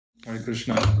Hare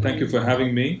Krishna. Thank you for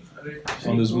having me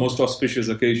on this most auspicious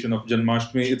occasion of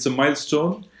Janmashtami. It's a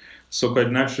milestone, so quite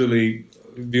naturally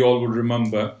we all would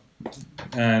remember.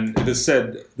 And it is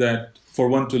said that for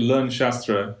one to learn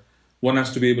Shastra, one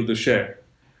has to be able to share.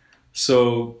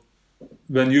 So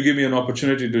when you give me an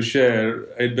opportunity to share,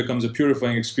 it becomes a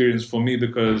purifying experience for me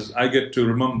because I get to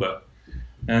remember.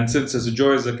 And since it's a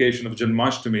joyous occasion of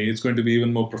Janmashtami, it's going to be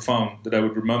even more profound that I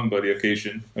would remember the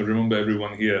occasion, I would remember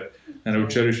everyone here, and I would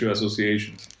cherish your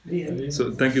association.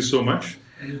 So thank you so much.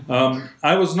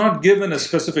 I was not given a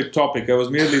specific topic. I was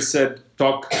merely said,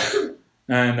 talk,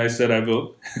 and I said I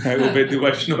will. I obeyed the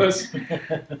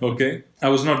Vaishnavas. Okay? I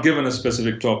was not given a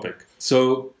specific topic.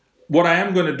 So what I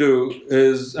am going to do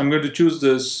is I'm going to choose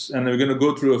this, and we're going to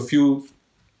go through a few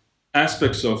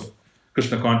aspects of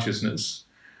Krishna consciousness.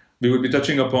 We would be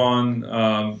touching upon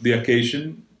the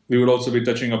occasion. We would also be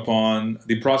touching upon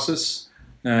the process,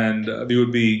 and we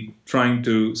would be trying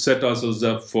to set ourselves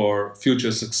up for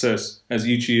future success as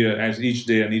each year, as each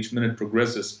day and each minute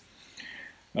progresses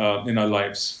in our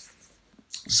lives.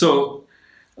 So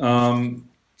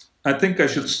I think I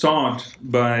should start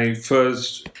by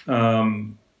first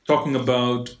talking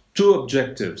about two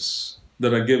objectives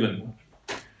that are given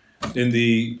in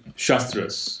the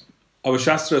Shastras. Our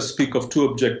Shastras speak of two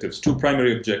objectives, two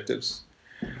primary objectives.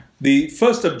 The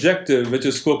first objective, which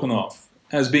is spoken of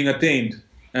as being attained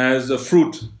as a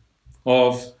fruit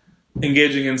of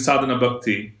engaging in sadhana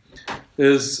bhakti,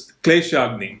 is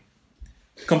kleshagni,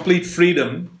 complete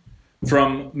freedom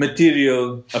from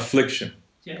material affliction.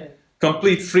 Yeah.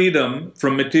 Complete freedom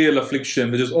from material affliction,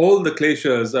 which is all the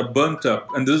kleshas are burnt up,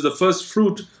 and this is the first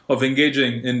fruit of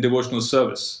engaging in devotional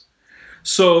service.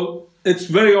 So it's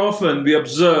very often we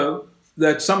observe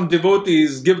that some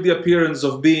devotees give the appearance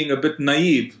of being a bit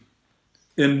naive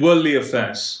in worldly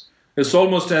affairs. It's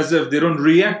almost as if they don't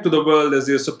react to the world as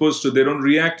they're supposed to. They don't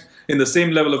react in the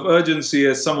same level of urgency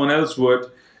as someone else would.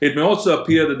 It may also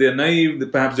appear that they're naive,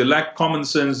 that perhaps they lack common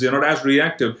sense, they're not as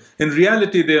reactive. In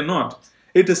reality, they're not.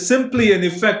 It is simply an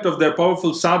effect of their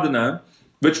powerful sadhana,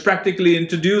 which practically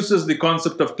introduces the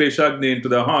concept of kleshagni into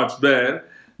their hearts, where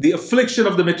the affliction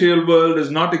of the material world is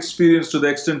not experienced to the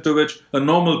extent to which a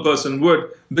normal person would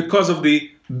because of the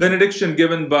benediction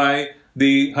given by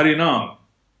the Harinam.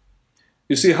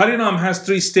 You see, Harinam has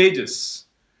three stages.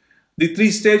 The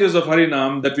three stages of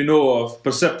Harinam that we know of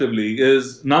perceptively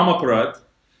is Namaparad.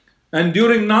 And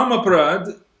during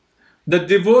Namaparad, the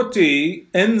devotee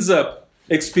ends up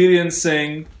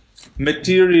experiencing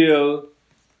material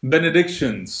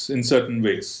benedictions in certain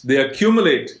ways. They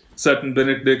accumulate certain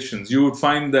benedictions. You would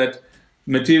find that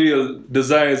material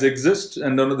desires exist,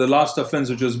 and the last offense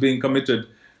which is being committed,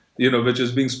 which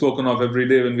is being spoken of every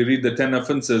day when we read the 10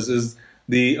 offenses, is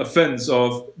the offense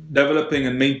of developing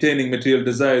and maintaining material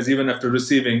desires even after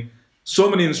receiving so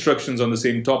many instructions on the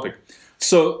same topic.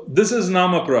 So this is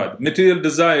Namaparad, material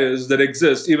desires that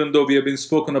exist even though we have been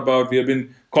spoken about, we have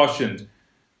been cautioned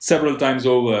several times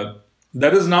over.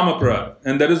 That is Namaparad,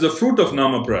 and that is the fruit of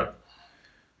Namaparad.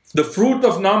 The fruit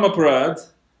of Namaparad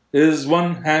is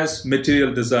one has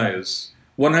material desires.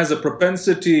 One has a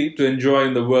propensity to enjoy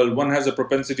in the world. One has a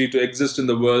propensity to exist in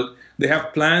the world. They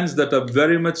have plans that are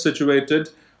very much situated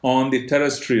on the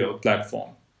terrestrial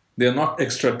platform. They are not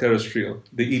extraterrestrial,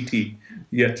 the ET,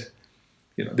 yet.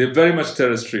 They're very much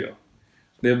terrestrial.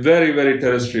 They're very, very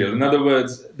terrestrial. In other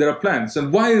words, there are plans.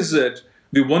 And why is it,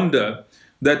 we wonder,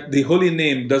 that the holy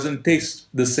name doesn't taste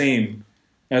the same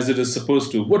as it is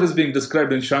supposed to? What is being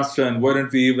described in Shastra, and why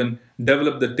don't we even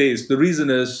develop the taste? The reason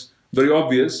is very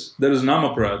obvious. There is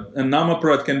Namaparad, and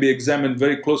Namaparad can be examined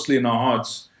very closely in our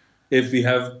hearts if we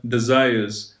have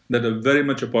desires that are very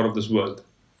much a part of this world.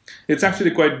 It's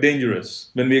actually quite dangerous.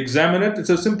 When we examine it, it's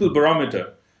a simple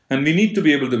barometer, and we need to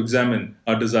be able to examine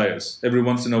our desires every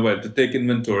once in a while to take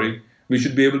inventory. We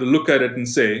should be able to look at it and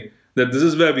say that this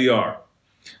is where we are.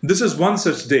 This is one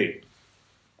such day.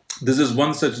 This is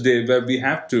one such day where we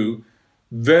have to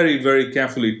very, very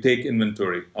carefully take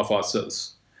inventory of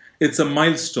ourselves. It's a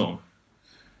milestone.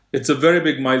 It's a very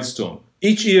big milestone.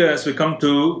 Each year as we come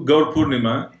to Gaur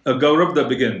Purnima, a Gaurabda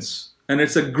begins. And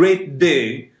it's a great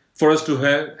day for us to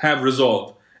have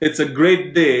resolve. It's a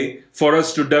great day for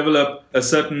us to develop a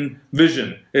certain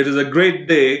vision. It is a great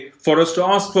day for us to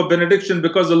ask for benediction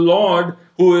because the Lord,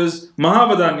 who is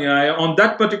Mahavadanyaya, on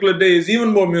that particular day is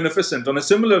even more munificent. On a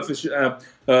similar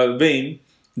vein,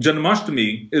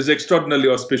 Janmashtami is extraordinarily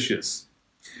auspicious.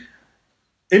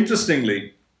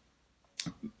 Interestingly,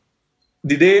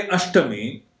 the day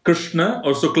Ashtami, Krishna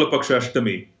or Sukla Paksha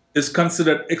Ashtami, is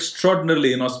considered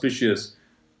extraordinarily inauspicious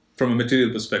from a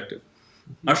material perspective.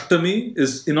 Ashtami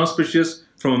is inauspicious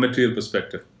from a material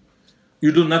perspective.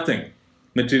 You do nothing.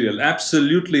 material.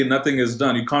 Absolutely nothing is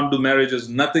done. You can't do marriages.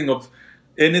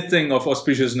 Anything of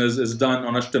auspiciousness is done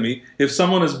on Ashtami. If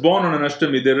someone is born on an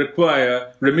Ashtami, they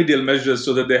require remedial measures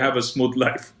so that they have a smooth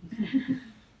life.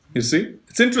 You see?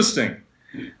 It's interesting.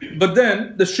 But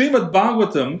then the Srimad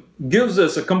Bhagavatam gives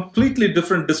us a completely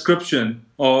different description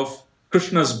of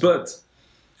Krishna's birth.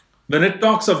 When it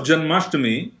talks of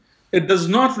Janmashtami, it does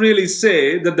not really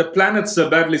say that the planets are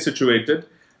badly situated.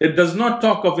 It does not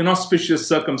talk of inauspicious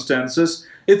circumstances.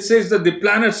 It says that the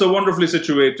planets are wonderfully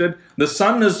situated. The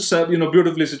sun is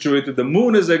beautifully situated. The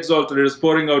moon is exalted. It is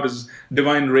pouring out its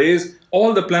divine rays.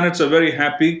 All the planets are very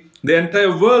happy. The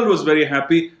entire world was very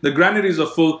happy. The granaries are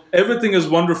full. Everything is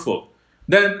wonderful.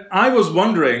 Then I was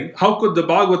wondering, how could the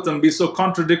Bhagavatam be so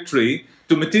contradictory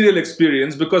to material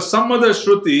experience? Because some other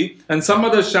Shruti and some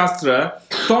other Shastra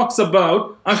talks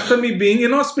about Ashtami being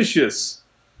inauspicious.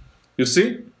 You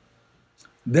see?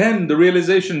 Then the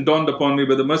realization dawned upon me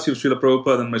by the mercy of Srila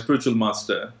Prabhupada and my spiritual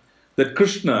master, that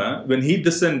Krishna, when he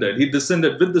descended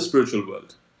with the spiritual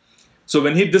world. So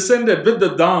when he descended with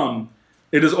the Dham,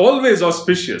 it is always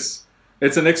auspicious.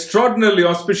 It's an extraordinarily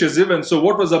auspicious event. So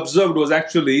what was observed was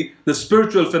actually the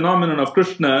spiritual phenomenon of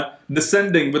Krishna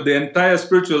descending with the entire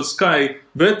spiritual sky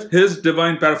with his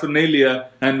divine paraphernalia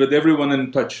and with everyone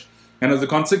in touch. And as a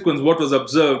consequence, what was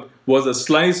observed was a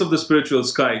slice of the spiritual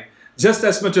sky. Just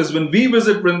as much as when we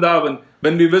visit Vrindavan,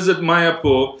 when we visit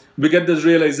Mayapur, we get this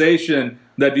realization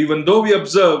that even though we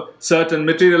observe certain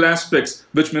material aspects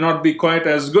which may not be quite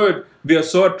as good, we are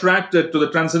so attracted to the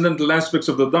transcendental aspects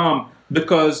of the Dham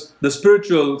because the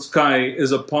spiritual sky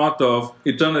is a part of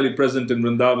eternally present in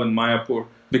Vrindavan, Mayapur.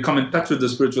 We come in touch with the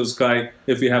spiritual sky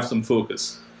if we have some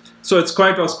focus. So it's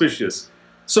quite auspicious.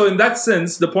 So in that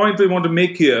sense, the point we want to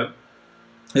make here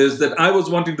is that I was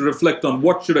wanting to reflect on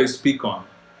what should I speak on.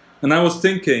 And I was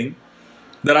thinking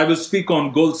that I will speak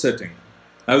on goal setting.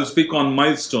 I will speak on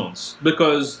milestones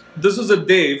because this is a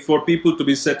day for people to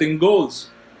be setting goals.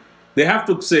 They have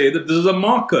to say that this is a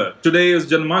marker. Today is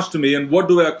Janmashtami, and what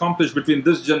do I accomplish between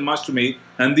this Janmashtami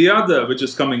and the other which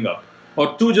is coming up?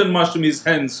 Or 2 Janmashtamis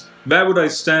hence, where would I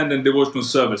stand in devotional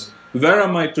service? Where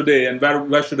am I today, and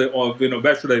where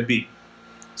should I be?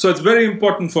 So it's very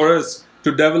important for us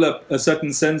to develop a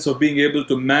certain sense of being able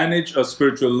to manage our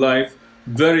spiritual life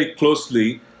very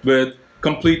closely with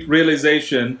complete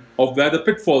realization of where the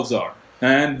pitfalls are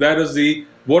and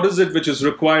what is it which is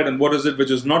required and what is it which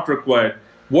is not required.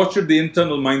 What should the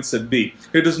internal mindset be?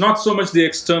 It is not so much the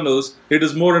externals, it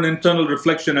is more an internal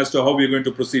reflection as to how we are going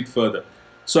to proceed further.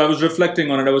 So I was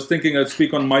reflecting on it. I was thinking I'd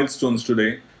speak on milestones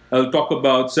today. I'll talk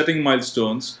about setting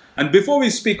milestones. And before we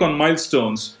speak on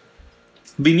milestones,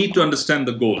 we need to understand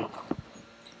the goal.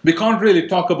 We can't really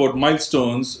talk about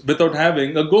milestones without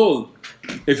having a goal.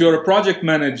 If you're a project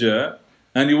manager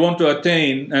and you want to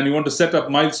attain and you want to set up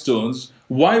milestones,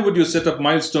 why would you set up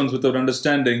milestones without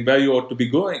understanding where you ought to be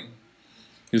going?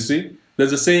 You see,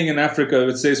 there's a saying in Africa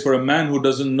which says, for a man who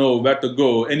doesn't know where to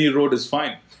go, any road is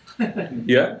fine.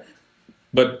 Yeah?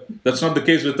 But that's not the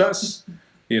case with us.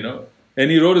 You know,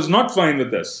 any road is not fine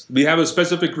with us. We have a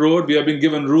specific road, we have been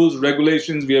given rules,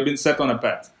 regulations, we have been set on a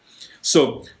path.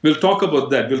 So we'll talk about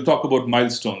that. We'll talk about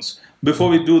milestones. Before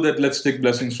we do that, let's take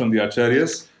blessings from the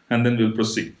Acharyas and then we'll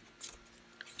proceed.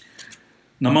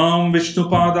 Namam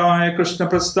Vishnupadaya Krishna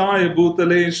Prastaya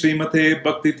Bhutale Srimate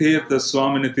Bhakti Tirtha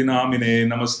Swaminiti Namine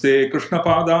Namaste Krishna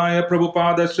Padaya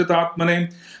Prabhupada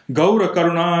Shritatmane Gaura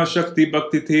Karuna Shakti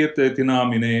Bhakti Tirtha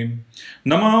Namine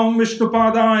Namam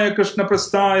Vishnupadaya Krishna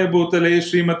Prastaya Bhutale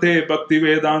Srimate Bhakti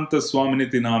Vedanta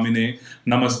Swaminiti Namine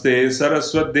Namaste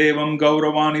Saraswat Devam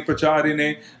Gauravani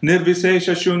Pracharine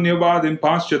Nirvisesha Shunyavadim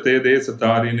Paschate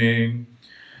Desatarine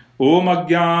Om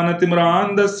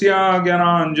Ajnanatimrandasya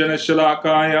Gyananjana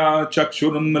Shalakaya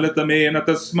Chakshurunmilitamena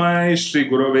Tasmai Shri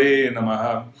Gurave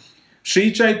Namaha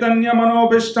Shri Chaitanya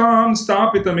Manobishtam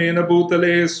Stapitamena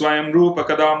Bhutale Swayam Rupa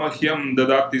Kadamahyam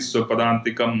Dadati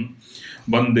Swapadantikam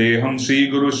Vandeham Shri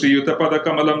Guru Shri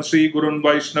Utapadakamalam Shri Gurun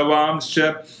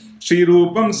Vaishnavamscha Shri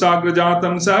Rupam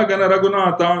Sagrajatam Sagana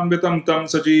Raghunathan Vitam Tam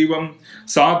Sajivam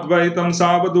Sadvaitam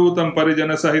Savadutam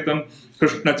Parijana Sahitam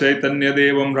Krishna Chaitanya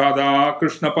Devam Radha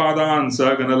Krishna Padan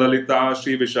Sagana Lalita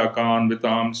Shri Vishakan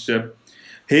Vitamscha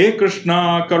He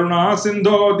Krishna Karuna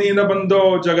Sindho Dina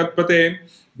Bandho Jagatpate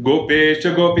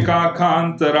Gopesha Gopika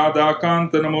Kanta Radha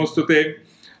Kanta Namostute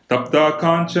Tapta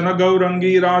Kanchana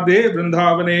Gaurangi Radhe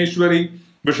Vrindavaneshwari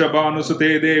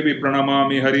Vishabhanusute Devi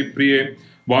Pranamami Hari Priye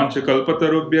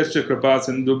Vanchakalpatarubhyascha Kripa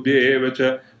Sindubhye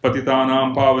Evacha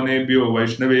Patitanam Pavanebhyo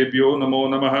Vaishnavebhyo Namo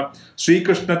Namaha Sri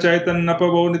Krishna Chaitanya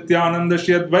Pavo Nityananda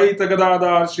Shri Advaita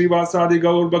Gadadhar Sri Vasadi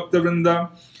Gaur Bhakta Vrinda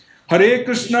Hare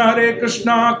Krishna,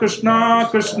 Krishna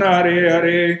Krishna,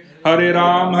 Hare, Hare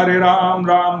Ram,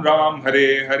 Ram Ram,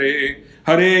 Hare Hare.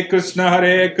 Hare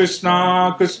Krishna,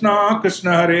 Krishna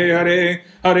Krishna, Hare,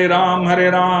 Hare Ram,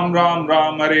 Ram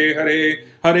Ram, Hare Hare.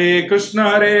 Hare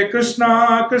Krishna,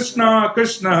 Krishna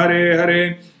Krishna,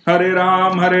 Hare, Hare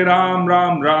Ram,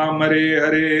 Ram Ram, Hare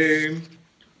Hare.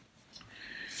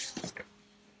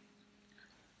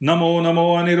 Namo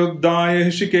Namo Aniruddhaya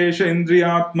Hishikesha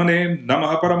Indriyatmane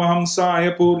Namaha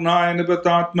Paramahamsaya Purnaya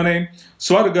Nivatatmane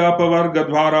Swarga Pavarga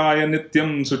Dvaraya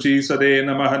Nityam Suchi Sade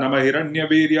Namaha Namahiranya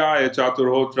Viryaya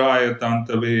Chaturhotraya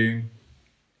Tantave.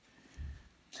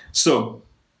 So,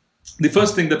 the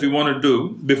first thing that we want to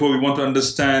do before we want to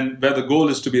understand where the goal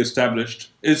is to be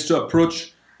established is to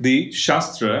approach the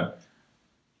Shastra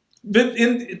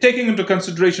in taking into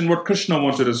consideration what Krishna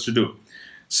wanted us to do.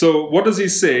 So, what does he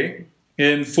say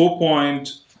in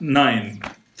 4.9?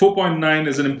 4.9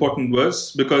 is an important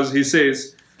verse because he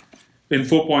says in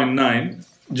 4.9,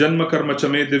 Janma karma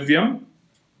chame divyam,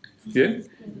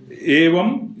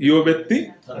 evam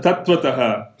yovetti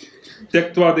tattvataha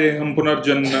tyaktva deham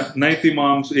punarjanna naiti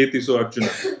mam eti so Arjuna.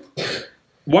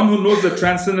 One who knows the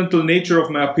transcendental nature of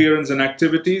my appearance and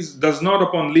activities does not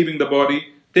upon leaving the body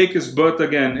take his birth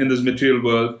again in this material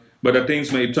world, but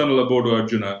attains my eternal abode, O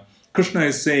Arjuna. Krishna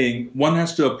is saying, one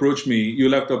has to approach me,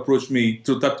 you'll have to approach me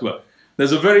through tattva.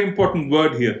 There's a very important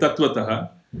word here, tattvataha.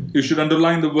 You should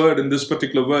underline the word in this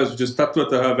particular verse, which is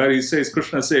tattvataha, where he says,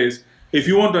 Krishna says, if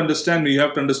you want to understand me, you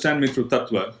have to understand me through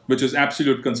tattva, which is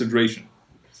absolute consideration.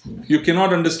 You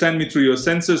cannot understand me through your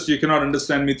senses, you cannot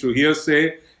understand me through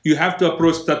hearsay, you have to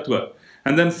approach tattva.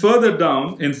 And then further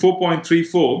down in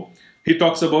 4.34, he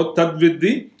talks about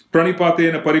tadviddi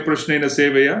pranipatena pariprashnena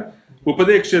sevaya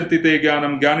upadekshanti te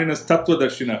jnanam jnaninas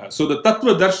tattvadarshinaha. So the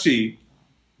tattvadarshi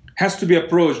has to be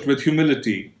approached with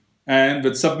humility and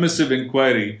with submissive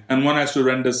inquiry, and one has to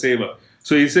render seva.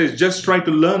 So he says, just try to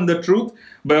learn the truth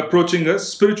by approaching a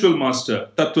spiritual master,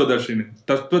 tattvadarshina.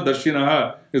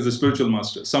 Tattvadarshinaha is the spiritual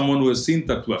master, someone who has seen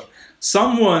tattva.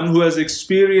 Someone who has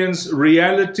experienced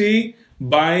reality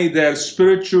by their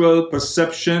spiritual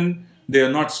perception. They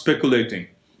are not speculating.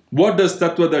 What does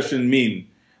Tattvadarshan mean?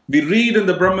 We read in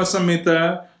the Brahma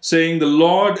Samhita saying the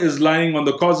Lord is lying on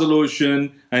the causal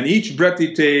ocean, and each breath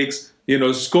he takes,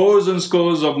 scores and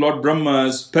scores of Lord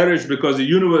Brahmas perish because the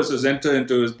universes enter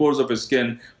into his pores of his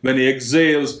skin. When he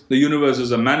exhales, the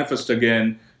universes are manifest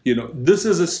again. This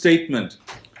is a statement.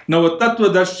 Now a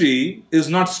Tattvadashi is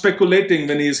not speculating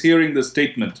when he is hearing the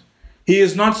statement. He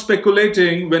is not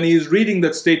speculating when he is reading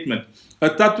that statement. A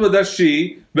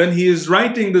Tattvadashi, when he is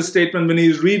writing this statement, when he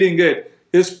is reading it,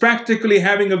 is practically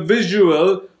having a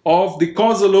visual of the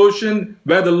causal ocean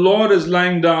where the Lord is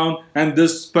lying down and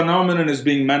this phenomenon is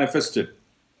being manifested.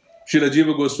 Srila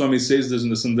Jiva Goswami says this in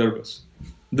the Sandarbhas.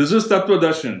 This is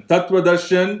Tattvadarshan.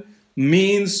 Tattvadarshan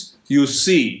means you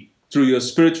see through your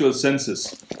spiritual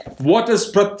senses. What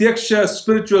is Pratyaksha,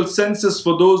 spiritual senses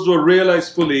for those who are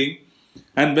realized fully?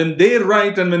 And when they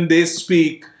write and when they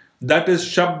speak, that is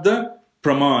Shabda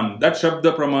Praman. That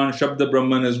Shabda Praman, Shabda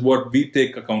Brahman is what we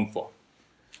take account for.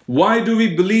 Why do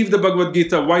we believe the Bhagavad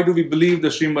Gita? Why do we believe the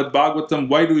Srimad Bhagavatam?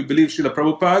 Why do we believe Srila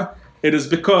Prabhupada? It is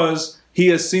because he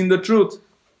has seen the truth.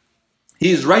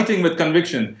 He is writing with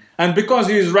conviction. And because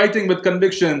he is writing with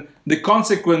conviction, the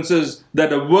consequence is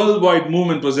that a worldwide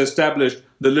movement was established,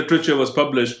 the literature was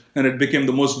published, and it became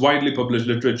the most widely published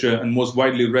literature and most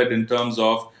widely read in terms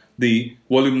of the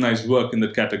voluminized work in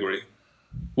that category.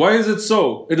 Why is it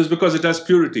so? It is because it has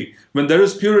purity. When there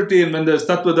is purity and when there is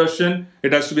Tattvadarshan,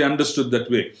 it has to be understood that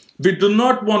way. We do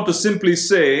not want to simply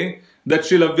say that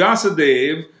Srila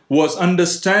Vyasadeva was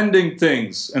understanding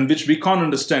things and which we can't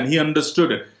understand. He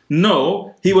understood it.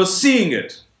 No, he was seeing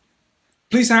it.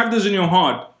 Please have this in your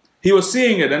heart. He was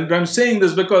seeing it, and I'm saying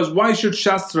this because why should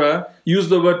Shastra use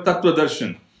the word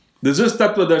Tattvadarshan? This is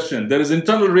Tattvadarshan. There is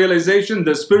internal realization,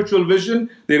 there's spiritual vision,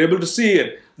 they're able to see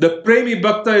it. The Premi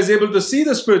Bhakta is able to see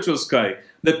the spiritual sky.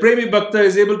 The Premi Bhakta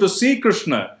is able to see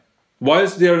Krishna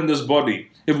whilst they are in this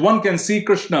body. If one can see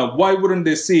Krishna, why wouldn't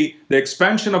they see the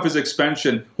expansion of his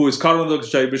expansion, who is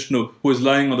Karanodakshai Vishnu, who is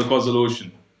lying on the causal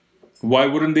ocean? Why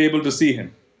wouldn't they be able to see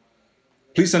him?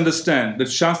 Please understand that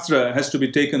Shastra has to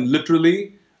be taken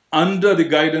literally under the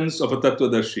guidance of a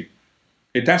Tattvadarshi.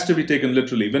 It has to be taken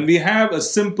literally. When we have a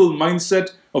simple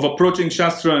mindset of approaching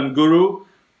Shastra and Guru,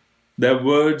 their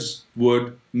words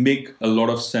would make a lot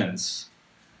of sense.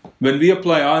 When we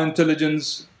apply our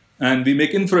intelligence and we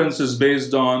make inferences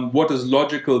based on what is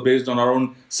logical, based on our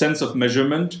own sense of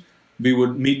measurement, we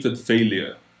would meet with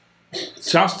failure.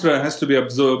 Shastra has to be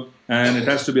observed and it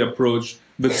has to be approached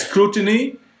with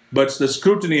scrutiny but the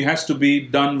scrutiny has to be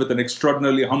done with an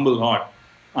extraordinarily humble heart.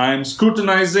 I am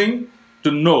scrutinizing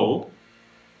to know,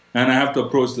 and I have to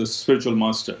approach the spiritual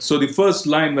master. So the first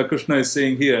line that Krishna is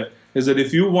saying here is that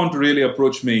if you want to really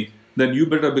approach me, then you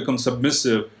better become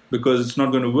submissive, because it's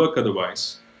not going to work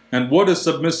otherwise. And what is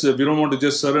submissive? We don't want to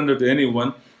just surrender to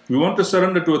anyone. We want to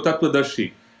surrender to a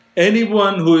Tattvadarshi.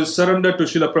 Anyone who is surrendered to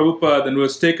Srila Prabhupada and who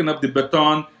has taken up the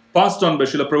baton passed on by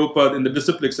Srila Prabhupada in the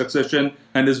disciplic succession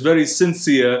and is very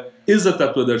sincere is a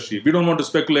Tattvadarshi. We don't want to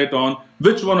speculate on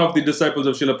which one of the disciples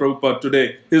of Srila Prabhupada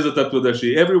today is a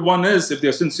Tattvadarshi. Everyone is if they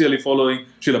are sincerely following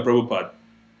Srila Prabhupada.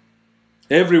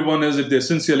 Everyone is if they are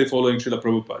sincerely following Srila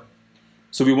Prabhupada.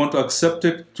 So we want to accept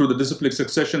it through the disciplic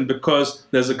succession because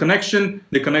there's a connection.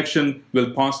 The connection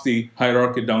will pass the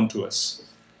hierarchy down to us.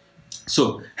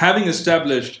 So having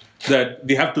established that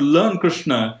we have to learn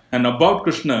Krishna and about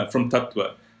Krishna from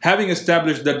Tattva, having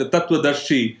established that the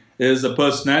Tattvadarshi is a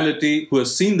personality who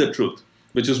has seen the truth,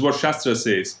 which is what Shastra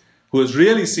says, who has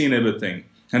really seen everything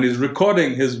and is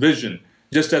recording his vision,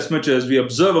 just as much as we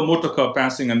observe a motor car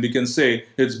passing and we can say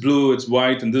it's blue, it's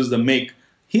white, and this is the make.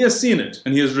 He has seen it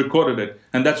and he has recorded it,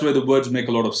 and that's where the words make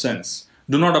a lot of sense.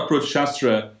 Do not approach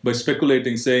Shastra by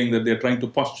speculating, saying that they're trying to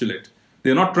postulate.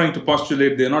 They're not trying to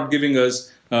postulate, they're not giving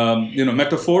us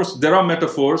metaphors. There are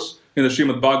metaphors in the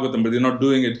Srimad Bhagavatam, but they're not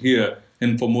doing it here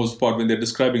for most part when they're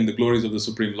describing the glories of the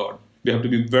Supreme Lord. We have to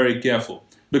be very careful,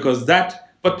 because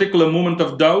that particular moment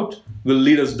of doubt will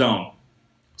lead us down.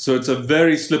 So it's a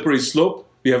very slippery slope.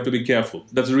 We have to be careful.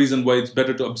 That's the reason why it's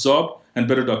better to absorb and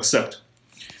better to accept.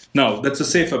 Now, that's a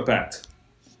safer path.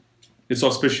 It's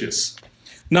auspicious.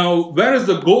 Now, where is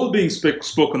the goal being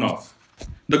spoken of?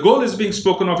 The goal is being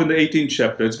spoken of in the 18th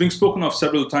chapter. It's being spoken of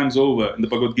several times over in the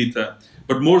Bhagavad Gita,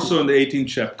 but more so in the 18th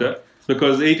chapter,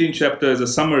 because the 18th chapter is a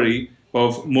summary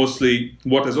of mostly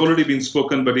what has already been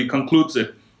spoken, but he concludes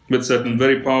it with certain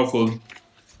very powerful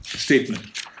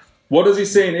statement. What does he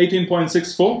say in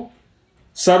 18.64?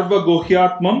 Sarva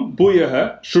gohyatmam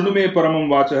bhuyaha shrunume paramam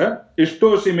vachaha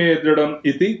ishtoshi me dridam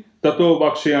iti tato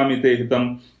vakshayami te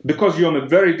hitam. Because you are my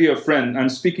very dear friend, I am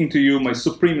speaking to you my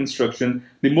supreme instruction,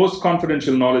 the most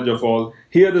confidential knowledge of all.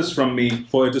 Hear this from me,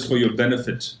 for it is for your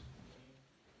benefit.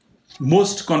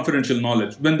 Most confidential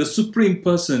knowledge. When the supreme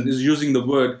person is using the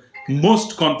word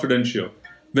most confidential,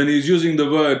 when he is using the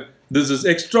word this is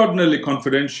extraordinarily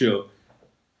confidential,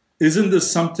 isn't this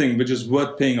something which is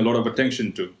worth paying a lot of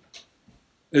attention to?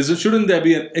 Shouldn't there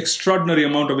be an extraordinary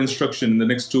amount of instruction in the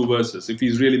next two verses if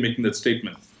he's really making that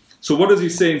statement? So what does he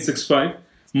say in 6.5?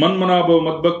 Manmanabo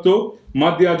madbhakto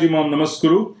madhyajimam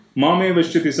namaskuru mame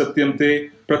vishyati satyam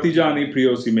te pratijani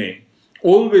priyosi me.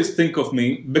 Always think of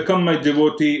me, become my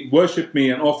devotee, worship me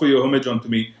and offer your homage unto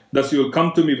me. Thus you will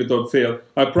come to me without fail.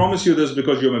 I promise you this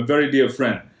because you're my very dear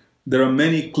friend. There are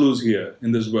many clues here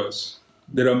in this verse.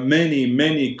 There are many,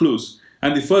 many clues.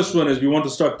 And the first one is we want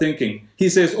to start thinking. He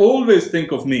says, always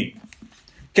think of me.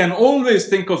 Can always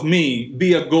think of me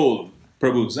be a goal,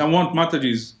 Prabhus? I want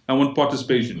Mataji's, I want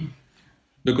participation.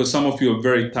 Because some of you are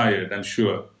very tired, I'm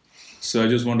sure. So I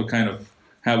just want to kind of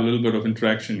have a little bit of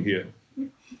interaction here,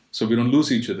 so we don't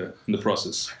lose each other in the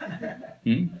process.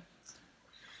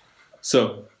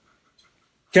 So,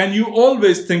 can you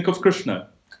always think of Krishna?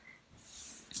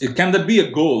 Can that be a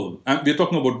goal? We're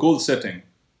talking about goal setting.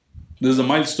 This is a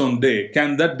milestone day.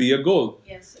 Can that be a goal?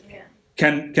 Yes, it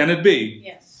can. Can it be?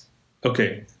 Yes.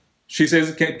 Okay. She says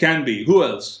it can be. Who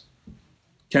else?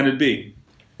 Can it be?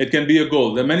 It can be a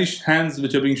goal. There are many hands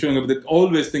which are being shown up that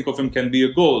always think of him can be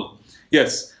a goal.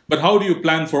 Yes. But how do you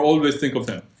plan for always think of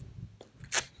him?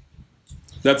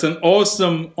 That's an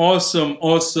awesome, awesome,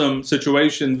 awesome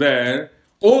situation where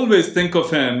always think of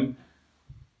him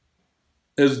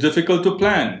is difficult to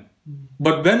plan.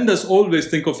 But when does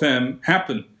always think of him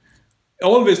happen?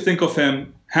 Always think of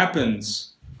him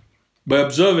happens by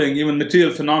observing even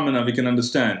material phenomena we can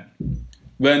understand.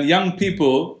 When young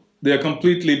people, they are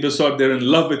completely besotted, they're in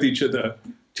love with each other,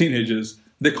 teenagers,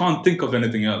 they can't think of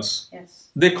anything else. Yes.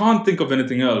 They can't think of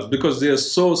anything else because they are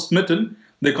so smitten,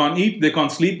 they can't eat, they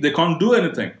can't sleep, they can't do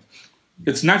anything.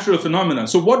 It's natural phenomena.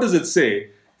 So what does it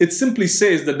say? It simply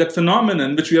says that that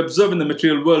phenomenon which we observe in the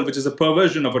material world, which is a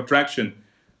perversion of attraction,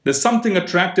 there's something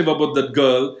attractive about that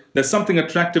girl, there's something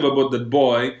attractive about that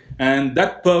boy, and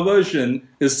that perversion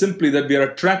is simply that we are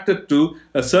attracted to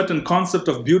a certain concept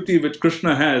of beauty which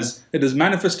Krishna has. It is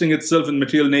manifesting itself in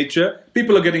material nature.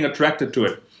 People are getting attracted to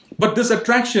it. But this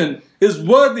attraction is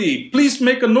worthy. Please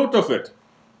make a note of it.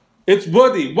 It's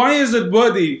worthy. Why is it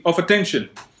worthy of attention?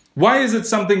 Why is it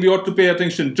something we ought to pay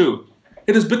attention to?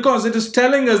 It is because it is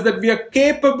telling us that we are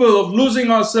capable of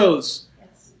losing ourselves,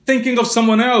 thinking of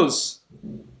someone else.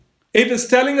 It is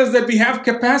telling us that we have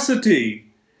capacity.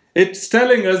 It's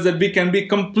telling us that we can be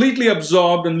completely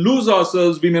absorbed and lose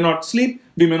ourselves. We may not sleep,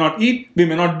 we may not eat, we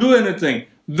may not do anything.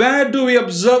 Where do we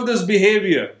observe this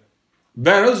behavior?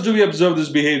 Where else do we observe this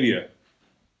behavior?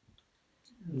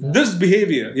 This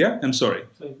behavior, yeah, I'm sorry.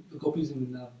 So the gopis in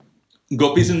Vrindavan.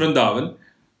 Gopis in Vrindavan.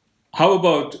 How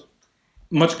about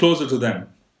much closer to them?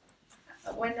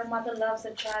 When a mother loves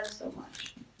a child so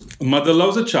much. A mother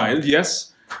loves a child,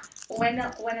 yes. When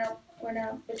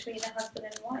between a husband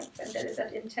and wife, and there is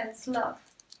that intense love.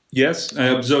 Yes, I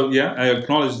observe. Yeah, I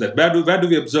acknowledge that. Where do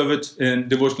we observe it in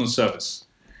devotional service?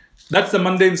 That's the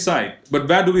mundane side. But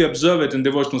where do we observe it in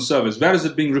devotional service? Where is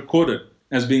it being recorded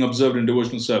as being observed in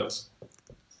devotional service?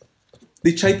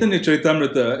 The Chaitanya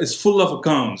Charitamrita is full of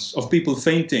accounts of people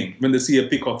fainting when they see a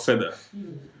peacock feather.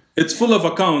 It's full of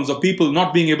accounts of people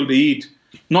not being able to eat,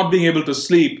 not being able to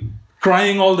sleep,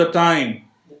 crying all the time,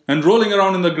 and rolling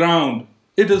around in the ground.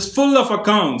 It is full of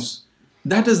accounts.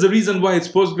 That is the reason why it's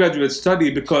postgraduate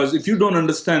study, because if you don't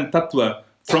understand Tattva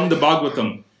from the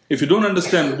Bhagavatam, if you don't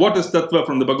understand what is Tattva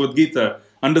from the Bhagavad Gita,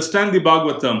 understand the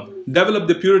Bhagavatam, develop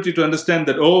the purity to understand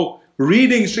that, oh,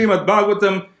 reading Srimad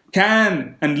Bhagavatam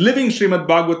can, and living Srimad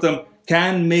Bhagavatam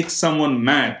can make someone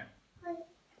mad.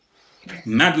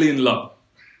 Madly in love.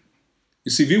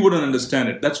 You see, we wouldn't understand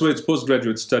it. That's why it's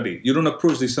postgraduate study. You don't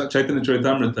approach the Chaitanya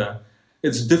Charitamrita.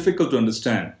 It's difficult to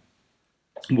understand.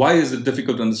 Why is it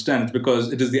difficult to understand? It's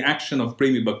because it is the action of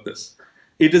Premi Bhaktas.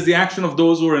 It is the action of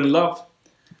those who are in love.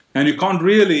 And you can't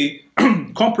really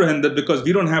comprehend that because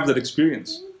we don't have that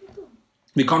experience.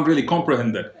 We can't really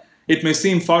comprehend that. It may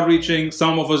seem far-reaching.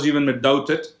 Some of us even may doubt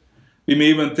it. We may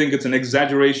even think it's an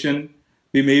exaggeration.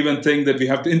 We may even think that we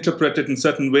have to interpret it in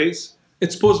certain ways.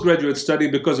 It's postgraduate study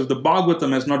because if the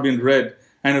Bhagavatam has not been read,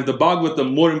 and if the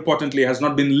Bhagavatam, more importantly, has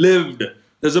not been lived,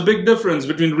 there's a big difference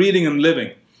between reading and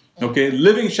living. Okay,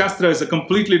 living Shastra is a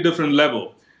completely different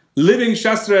level. Living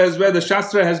Shastra is where the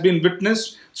Shastra has been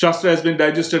witnessed, Shastra has been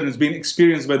digested and it's been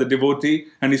experienced by the devotee,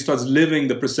 and he starts living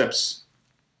the precepts.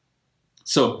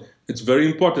 So, it's very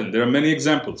important. There are many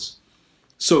examples.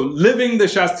 So, living the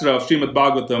Shastra of Srimad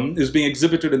Bhagavatam is being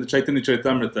exhibited in the Chaitanya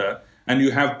Charitamrita, and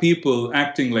you have people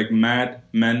acting like mad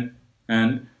men,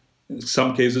 and in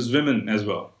some cases women as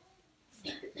well.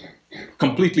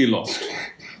 Completely lost.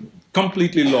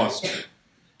 Completely lost.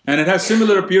 And it has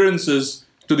similar appearances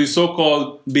to the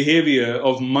so-called behavior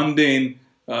of mundane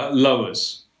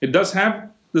lovers. It does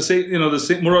have the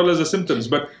same, more or less the symptoms,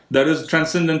 but there is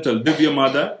transcendental, Divya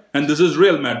Mada, and this is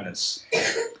real madness.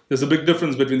 There's a big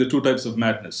difference between the two types of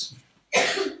madness.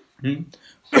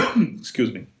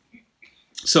 Excuse me.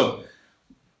 So,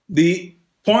 the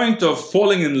point of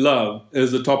falling in love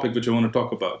is the topic which I want to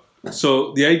talk about.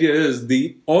 So, the idea is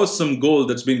the awesome goal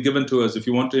that's been given to us, if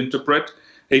you want to interpret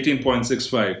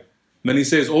 18.65, when he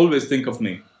says, always think of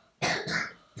me.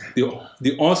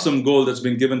 The awesome goal that's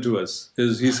been given to us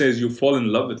is, he says, you fall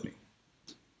in love with me.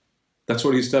 That's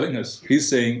what he's telling us. He's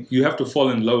saying, you have to fall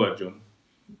in love, Arjun.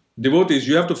 Devotees,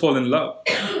 you have to fall in love.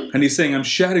 And he's saying, I'm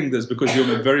sharing this because you're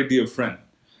my very dear friend.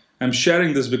 I'm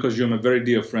sharing this because you're my very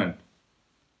dear friend.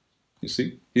 You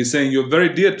see? He's saying, you're very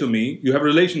dear to me. You have a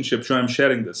relationship, so I'm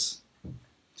sharing this.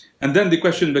 And then the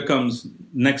question becomes,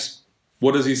 next,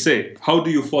 what does he say? How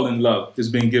do you fall in love is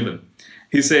being given.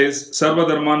 He says, Sarva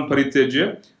dharman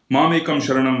parityajya, mamekam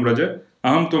sharanam raja,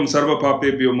 aham tvam sarva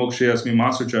papebhyo mokshayasmi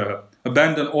masuchaha.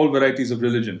 Abandon all varieties of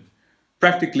religion.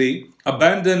 Practically,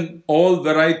 abandon all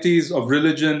varieties of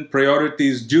religion,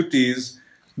 priorities, duties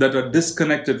that are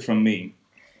disconnected from me.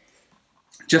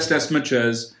 Just as much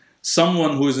as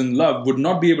someone who is in love would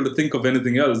not be able to think of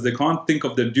anything else. They can't think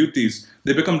of their duties.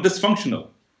 They become dysfunctional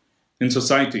in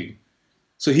society.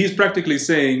 So he's practically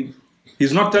saying,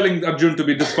 he's not telling Arjun to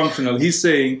be dysfunctional. He's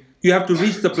saying, you have to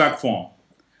reach the platform.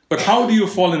 But how do you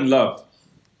fall in love?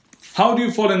 How do you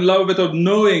fall in love without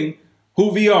knowing who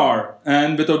we are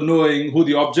and without knowing who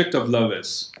the object of love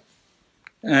is?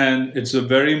 And it's a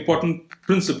very important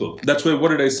principle. That's why, what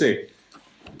did I say?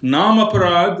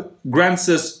 Namaparad grants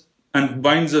us and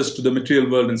binds us to the material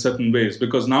world in certain ways.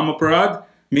 Because Namaparad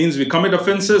means we commit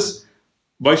offenses,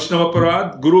 Vaishnava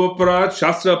Aparad, Guru Aparad,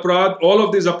 Shastra Aparad, all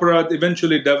of these Aparad,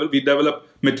 eventually we develop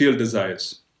material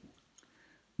desires.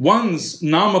 Once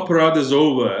Nama Aparad is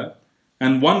over,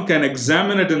 and one can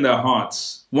examine it in their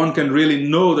hearts, one can really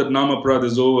know that Nama Aparad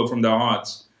is over from their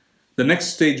hearts, the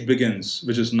next stage begins,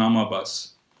 which is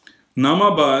Namabhas.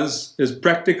 Namabhas is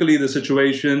practically the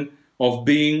situation of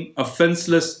being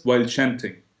offenseless while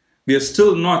chanting. We have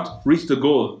still not reached the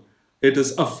goal. It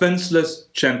is offenseless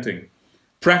chanting.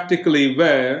 Practically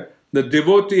where the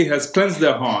devotee has cleansed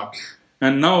their heart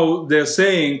and now they're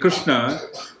saying, Krishna,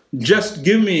 just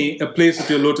give me a place at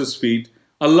your lotus feet.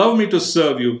 Allow me to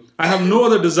serve you. I have no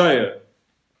other desire.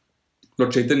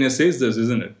 Lord Chaitanya says this,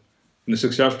 isn't it? In the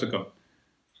Shikshashtakam.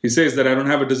 He says that I don't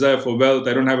have a desire for wealth.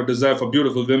 I don't have a desire for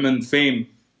beautiful women, fame.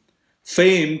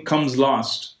 Fame comes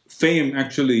last. Fame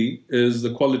actually is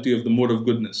the quality of the mode of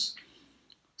goodness.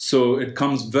 So it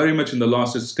comes very much in the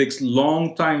last. It takes a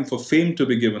long time for fame to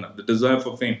be given up, the desire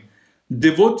for fame.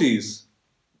 Devotees,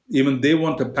 even they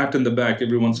want a pat in the back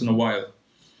every once in a while.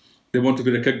 They want to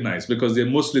be recognized because they're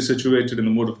mostly situated in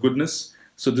the mode of goodness.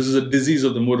 So this is a disease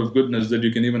of the mode of goodness that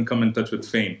you can even come in touch with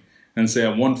fame and say, I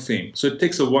want fame. So it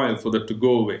takes a while for that to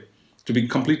go away, to be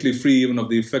completely free even of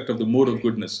the effect of the mode of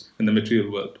goodness in the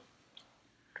material world.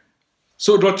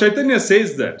 So Lord Chaitanya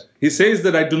says that. He says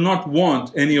that I do not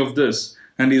want any of this.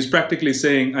 And he's practically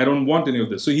saying, I don't want any of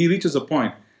this. So he reaches a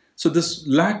point. So this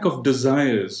lack of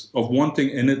desires of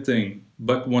wanting anything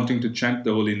but wanting to chant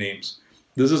the holy names.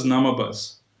 This is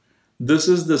namabas. This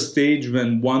is the stage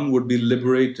when one would be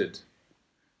liberated.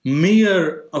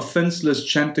 Mere offenseless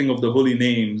chanting of the holy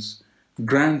names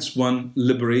grants one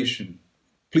liberation.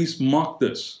 Please mark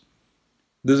this.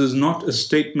 This is not a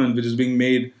statement which is being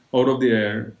made out of the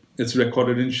air. It's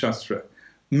recorded in Shastra.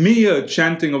 Mere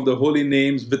chanting of the holy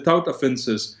names without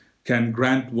offenses can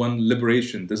grant one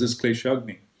liberation. This is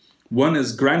Kleshagni. One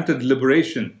is granted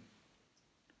liberation.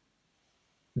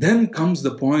 Then comes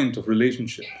the point of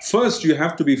relationship. First, you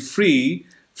have to be free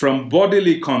from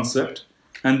bodily concept,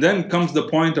 and then comes the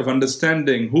point of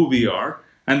understanding who we are,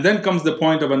 and then comes the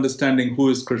point of understanding who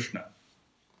is Krishna.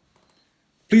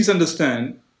 Please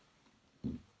understand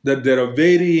that there are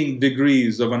varying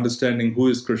degrees of understanding who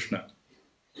is Krishna.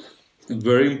 It's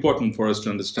very important for us to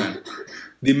understand.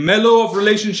 The mellow of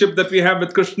relationship that we have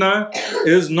with Krishna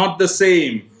is not the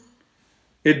same.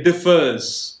 It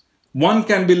differs. One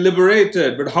can be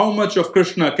liberated, but how much of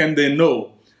Krishna can they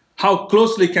know? How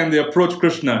closely can they approach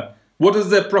Krishna? What is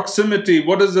their proximity?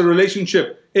 What is the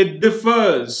relationship? It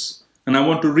differs. And I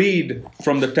want to read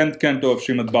from the 10th canto of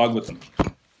Srimad Bhagavatam.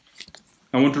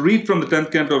 I want to read from the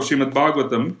 10th canto of Srimad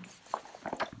Bhagavatam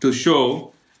to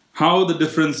show how the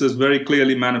difference is very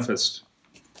clearly manifest.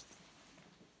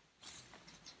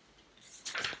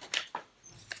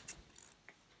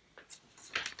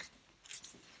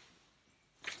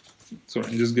 Sorry,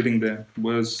 I'm just getting there.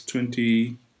 Verse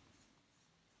 20.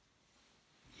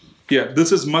 Yeah,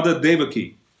 this is Mother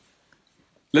Devaki.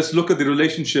 Let's look at the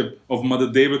relationship of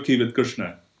Mother Devaki with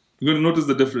Krishna. You're going to notice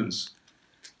the difference.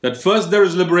 That first there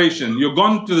is liberation. You're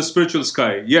gone to the spiritual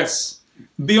sky. Yes.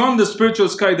 Beyond the spiritual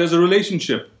sky, there's a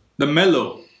relationship. The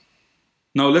mellow.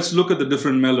 Now let's look at the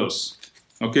different mellows.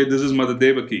 Okay, this is Mother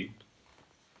Devaki.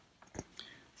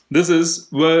 This is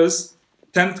verse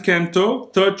 10th canto,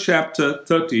 3rd chapter,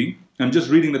 30. I'm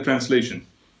just reading the translation.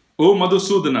 O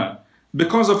Madhusudana,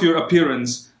 because of your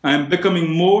appearance, I am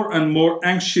becoming more and more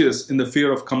anxious in the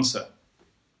fear of Kamsa.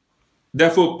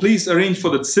 Therefore, please arrange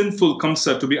for that sinful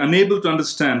Kamsa to be unable to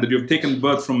understand that you have taken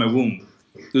birth from my womb.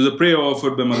 This is a prayer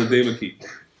offered by Mother Devaki.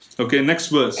 Okay, next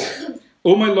verse.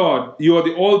 O my Lord, you are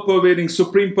the all-pervading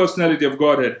Supreme Personality of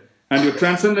Godhead, and your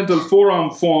transcendental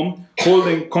four-arm form,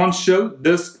 holding conch shell,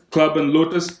 disc, club, and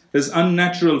lotus, is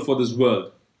unnatural for this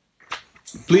world.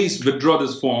 Please withdraw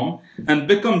this form and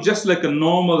become just like a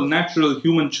normal, natural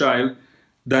human child,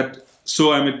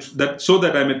 so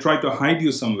that I may try to hide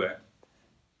you somewhere.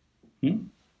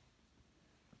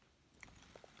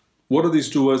 What are these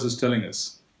two verses telling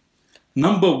us?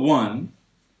 Number one,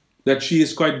 that she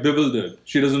is quite bewildered.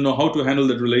 She doesn't know how to handle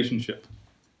that relationship.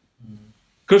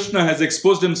 Krishna has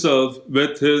exposed himself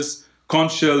with his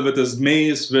conch shell, with his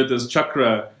mace, with his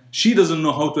chakra. She doesn't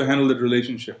know how to handle that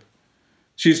relationship.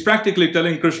 She's practically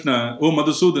telling Krishna, oh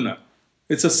Madhusudana,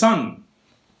 it's a son.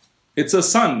 It's a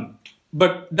son.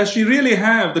 But does she really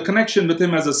have the connection with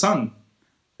him as a son?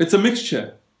 It's a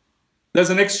mixture. There's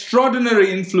an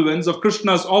extraordinary influence of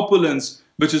Krishna's opulence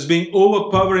which is being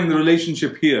overpowering the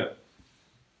relationship here.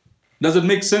 Does it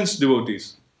make sense,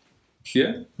 devotees?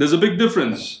 Yeah? There's a big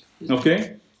difference.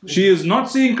 Okay? She is not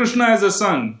seeing Krishna as a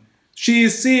son. She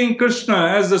is seeing Krishna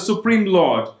as the Supreme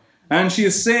Lord. And she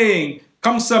is saying,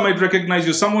 Kamsa might recognize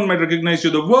you, someone might recognize you,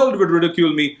 the world would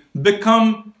ridicule me.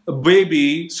 Become a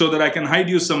baby so that I can hide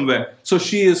you somewhere. So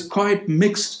she is quite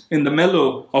mixed in the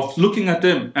mellow of looking at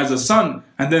him as a son.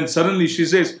 And then suddenly she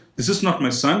says, this is not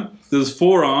my son. This is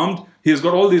four-armed. He has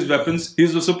got all these weapons.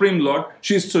 He's the Supreme Lord.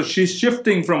 So she's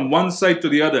shifting from one side to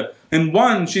the other. In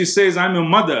one, she says, I'm your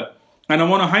mother and I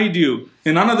want to hide you.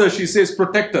 In another, she says,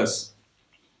 protect us.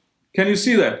 Can you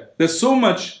see that? There's so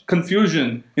much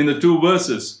confusion in the two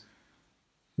verses.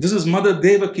 This is Mother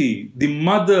Devaki, the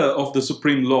mother of the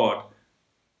Supreme Lord.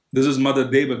 This is Mother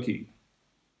Devaki.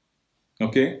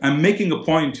 Okay? I'm making a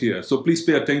point here, so please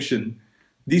pay attention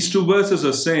These two verses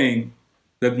are saying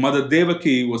that Mother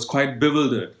Devaki was quite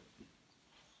bewildered.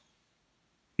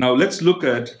 Now let's look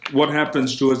at what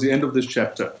happens towards the end of this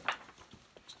chapter.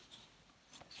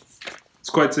 It's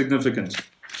quite significant.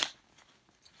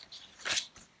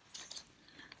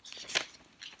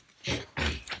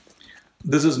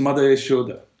 This is Mother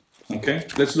Yashoda. Okay,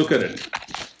 let's look at it.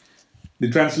 The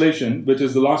translation, which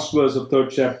is the last verse of 3rd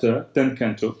chapter, 10th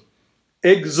canto.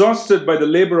 Exhausted by the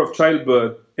labor of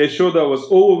childbirth, Yashoda was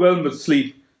overwhelmed with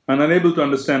sleep and unable to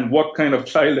understand what kind of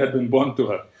child had been born to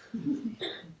her.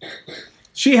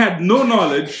 She had no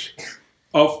knowledge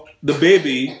of the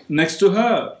baby next to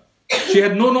her. She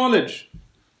had no knowledge.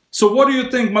 So what do you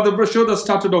think Mother Yashoda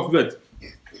started off with?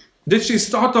 Did she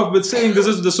start off with saying, this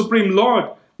is the Supreme Lord?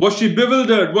 Was she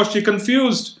bewildered? Was she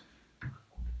confused?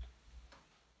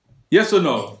 Yes or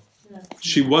no? No.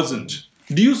 She wasn't.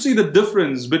 Do you see the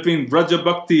difference between Vraja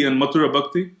Bhakti and Mathura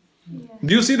Bhakti? Yeah.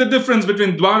 Do you see the difference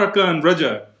between Dwaraka and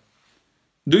Vraja?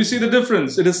 Do you see the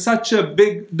difference? It is such a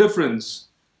big difference.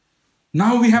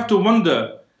 Now we have to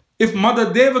wonder, if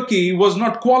Mother Devaki was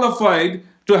not qualified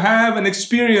to have an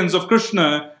experience of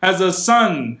Krishna as a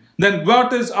son, then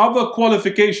what is our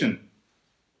qualification?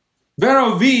 Where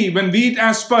are we when we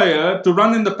aspire to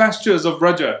run in the pastures of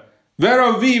Vraja? Where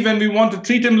are we when we want to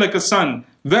treat him like a son?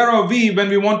 Where are we when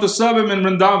we want to serve him in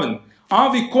Vrindavan?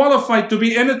 Are we qualified to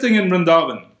be anything in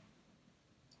Vrindavan?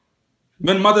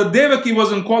 When Mother Devaki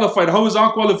wasn't qualified, how is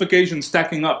our qualification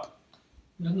stacking up?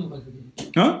 We have no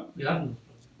qualifications. Huh?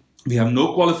 We have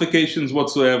no qualifications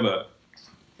whatsoever.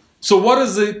 So what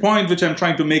is the point which I'm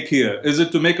trying to make here? Is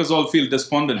it to make us all feel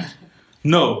despondent?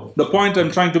 No. The point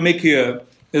I'm trying to make here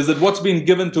is that what's been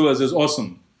given to us is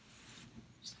awesome.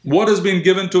 What has been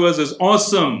given to us is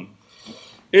awesome.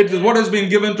 What has been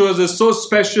given to us is so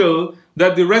special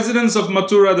that the residents of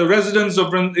Mathura, the residents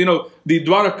of, the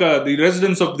Dwaraka, the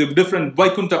residents of the different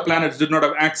Vaikuntha planets did not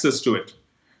have access to it.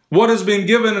 What has been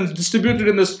given and distributed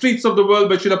in the streets of the world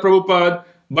by Srila Prabhupada,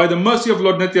 by the mercy of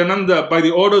Lord Nityananda, by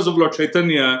the orders of Lord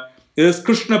Chaitanya, is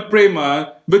Krishna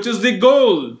Prema, which is the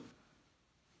goal.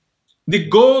 The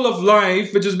goal of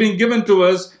life which is being given to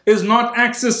us is not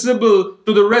accessible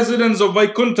to the residents of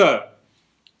Vaikuntha.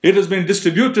 It has been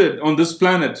distributed on this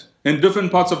planet in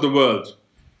different parts of the world.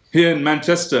 Here in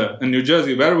Manchester, in New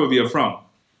Jersey, wherever we are from.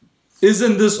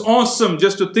 Isn't this awesome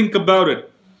just to think about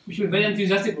it? We should be very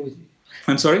enthusiastic.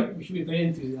 I'm sorry? We should be very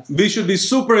enthusiastic. We should be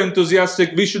super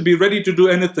enthusiastic. We should be ready to do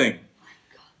anything.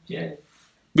 Yeah.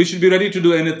 We should be ready to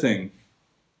do anything.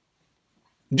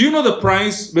 Do you know the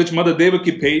price which Mother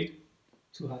Devaki paid?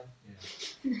 Too high.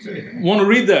 Yeah. Want to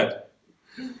read that?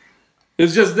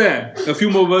 It's just there. A few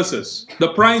more verses.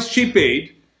 The price she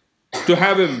paid to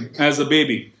have him as a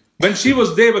baby. When she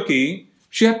was Devaki,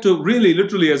 she had to really,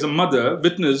 literally, as a mother,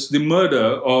 witness the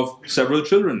murder of several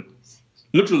children.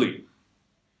 Literally.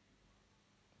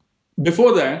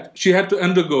 Before that, she had to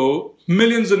undergo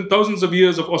millions and thousands of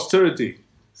years of austerity.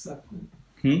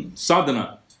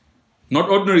 Sadhana. Not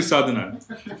ordinary sadhana.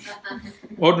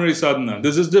 Ordinary sadhana.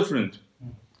 This is different.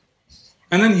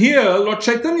 And then here, Lord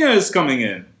Chaitanya is coming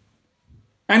in.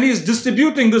 And he is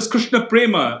distributing this Krishna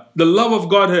Prema, the love of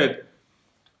Godhead,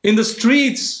 in the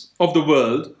streets of the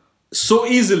world so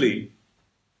easily.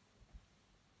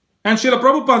 And Srila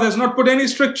Prabhupada has not put any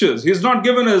strictures. He has not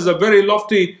given us a very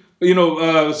lofty,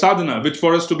 sadhana, which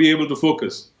for us to be able to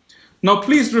focus. Now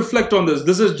please reflect on this.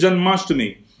 This is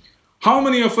Janmashtami. How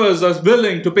many of us are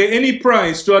willing to pay any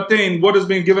price to attain what is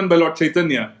being given by Lord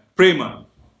Chaitanya? Prema.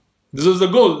 This is the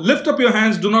goal. Lift up your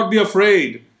hands. Do not be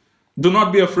afraid. Do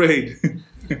not be afraid.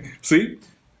 See?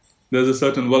 There's a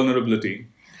certain vulnerability,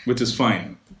 which is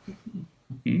fine.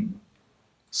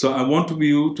 So I want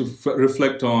you to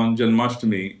reflect on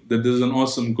Janmashtami, that this is an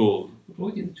awesome goal.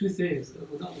 The truth is,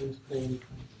 we're not willing to pay any price.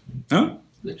 Huh?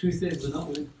 The truth is, we're not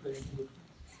willing to pay any price.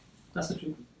 That's the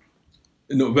truth.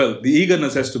 No, well, the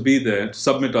eagerness has to be there to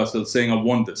submit ourselves, saying, I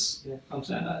want this. Yeah, I'm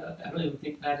saying, I don't even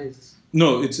think that is...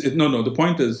 No, no, the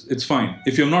point is, it's fine.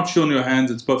 If you've not shown your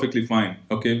hands, it's perfectly fine.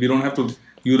 Okay, we don't have to,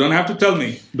 you don't have to tell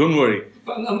me. Don't worry.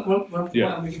 But what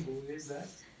I'm making for is that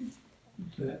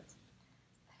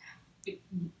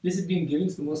this is being given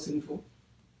to the most sinful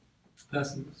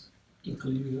persons in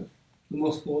Kali Yuga. The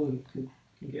most fallen can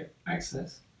get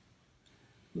access.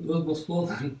 But those most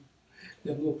fallen,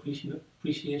 they have no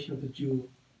appreciation of the jewel.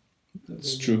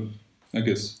 It's true, I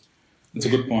guess. It's a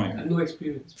good point. And no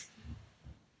experience.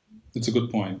 It's a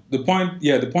good point. The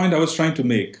point I was trying to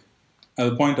make,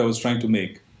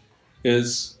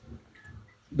 is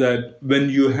that when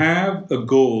you have a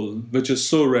goal which is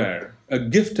so rare, a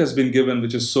gift has been given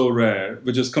which is so rare,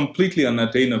 which is completely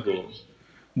unattainable,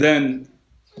 then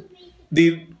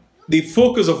the the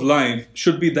focus of life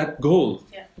should be that goal.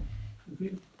 Yeah.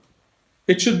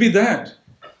 It should be that.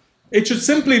 It should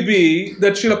simply be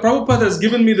that Srila Prabhupada has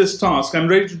given me this task. I'm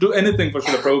ready to do anything for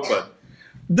Srila Prabhupada.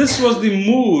 This was the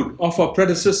mood of our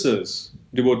predecessors,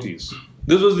 devotees.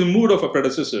 This was the mood of our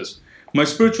predecessors. My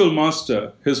spiritual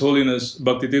master, His Holiness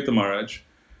Bhakti Tirtha Maharaj,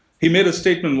 he made a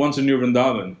statement once in New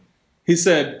Vrindavan. He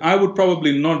said, I would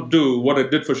probably not do what I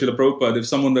did for Srila Prabhupada if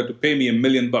someone were to pay me $1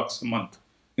 million a month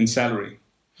in salary.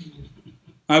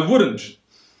 I wouldn't.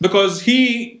 Because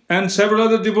he and several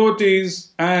other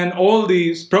devotees and all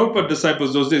these Prabhupada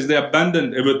disciples those days, they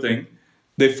abandoned everything.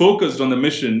 They focused on the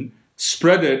mission,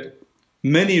 spread it.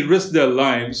 Many risked their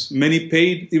lives. Many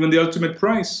paid even the ultimate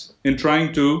price in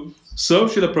trying to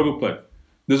serve Srila Prabhupada.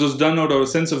 This was done out of a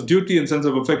sense of duty and sense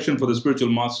of affection for the spiritual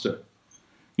master.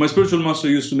 My spiritual master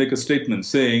used to make a statement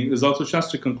saying, there's also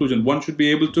Shastric conclusion, one should be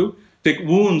able to take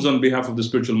wounds on behalf of the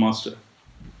spiritual master.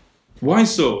 Why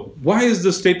so? Why is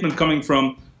this statement coming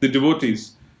from the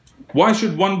devotees? Why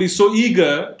should one be so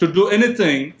eager to do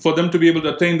anything for them to be able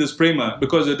to attain this prema?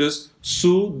 Because it is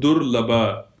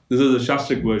sudurlabha. This is the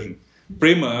Shastric version.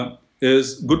 Prema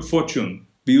is good fortune.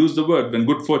 We use the word when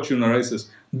good fortune arises.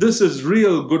 This is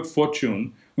real good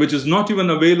fortune, which is not even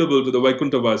available to the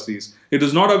Vaikuntha-vasis. It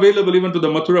is not available even to the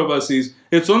Mathura-vasis.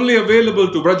 It's only available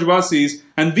to Vraj-vasis,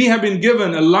 and we have been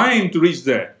given a line to reach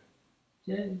there.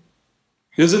 Yeah.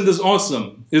 Isn't this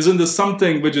awesome? Isn't this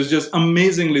something which is just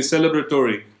amazingly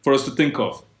celebratory for us to think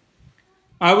of?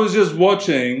 I was just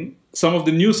watching some of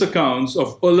the news accounts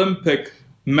of Olympic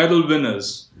medal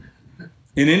winners.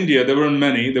 In India, there weren't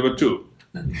many, there were 2.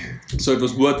 So it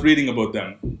was worth reading about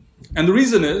them. And the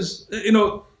reason is,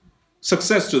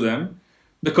 success to them,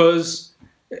 because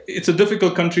it's a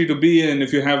difficult country to be in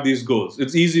if you have these goals.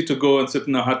 It's easy to go and sit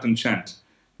in a hut and chant.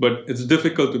 But it's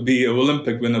difficult to be an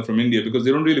Olympic winner from India because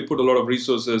they don't really put a lot of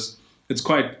resources. It's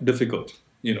quite difficult.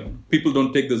 People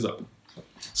don't take this up.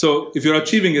 So if you're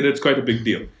achieving it, it's quite a big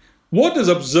deal. What is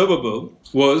observable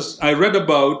was I read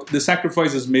about the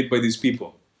sacrifices made by these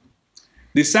people.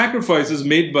 The sacrifices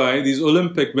made by these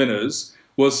Olympic winners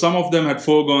was some of them had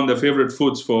foregone their favorite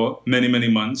foods for many, many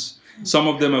months. Some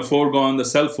of them have foregone the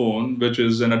cell phone, which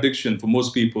is an addiction for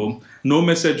most people. No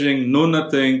messaging, no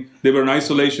nothing. They were in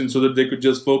isolation so that they could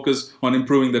just focus on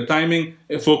improving the timing,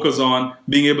 focus on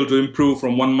being able to improve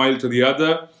from 1 mile to the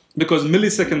other. Because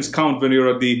milliseconds count when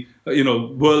you're at the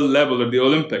world level at the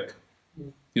Olympic.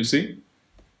 You see?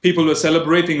 People were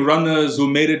celebrating runners who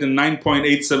made it in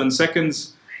 9.87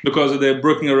 seconds because they're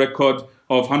breaking a record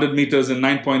of 100 meters in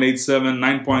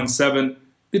 9.87, 9.7.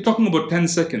 You're talking about 10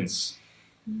 seconds.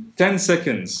 10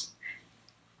 seconds.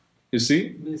 You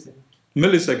see?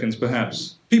 Milliseconds,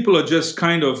 perhaps. People are just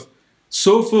kind of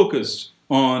so focused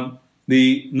on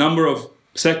the number of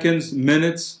seconds,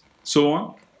 minutes, so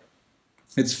on.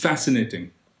 It's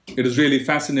fascinating. It is really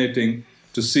fascinating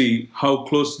to see how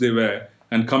close they were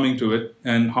and coming to it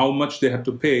and how much they had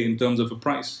to pay in terms of a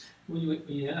price. When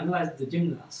you analyze the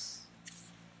gymnasts,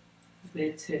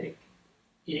 they take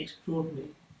extraordinary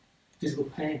physical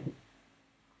pain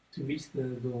to reach the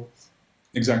goals.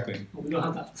 Exactly. Well, we don't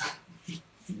have that.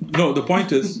 No, the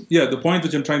point is, the point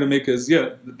which I'm trying to make is,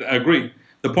 I agree.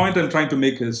 The point I'm trying to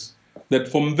make is that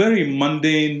from very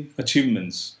mundane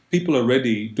achievements, people are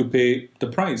ready to pay the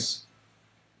price.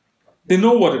 They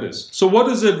know what it is. So what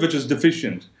is it which is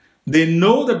deficient? They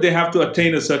know that they have to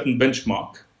attain a certain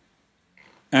benchmark,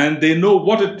 and they know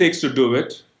what it takes to do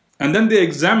it, and then they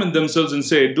examine themselves and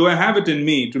say, do I have it in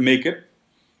me to make it?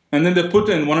 And then they put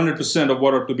in 100% of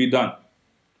what ought to be done.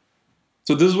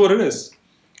 So this is what it is.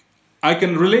 I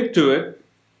can relate to it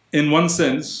in one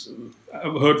sense.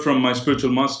 I've heard from my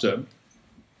spiritual master.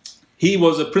 He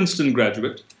was a Princeton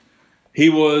graduate. He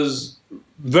was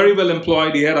very well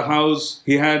employed. He had a house.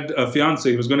 He had a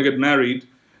fiancée. He was going to get married.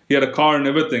 He had a car and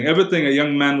everything. Everything a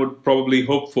young man would probably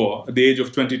hope for at the age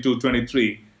of 22,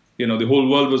 23. The whole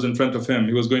world was in front of him.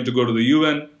 He was going to go to the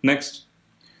UN next.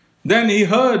 Then he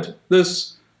heard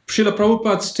this Srila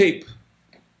Prabhupada's tape.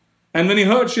 And when he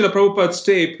heard Srila Prabhupada's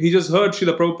tape, he just heard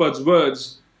Srila Prabhupada's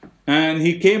words. And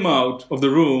he came out of the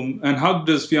room and hugged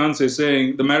his fiancée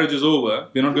saying, the marriage is over.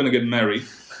 We're not going to get married.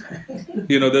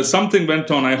 There's something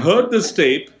went on. I heard this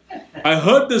tape.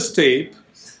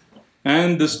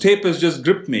 And this tape has just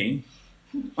gripped me.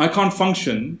 I can't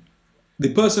function.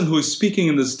 The person who is speaking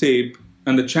in this tape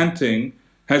and the chanting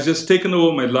has just taken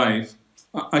over my life.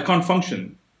 I can't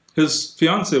function. His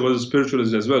fiancée was a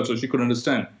spiritualist as well, so she could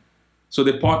understand. So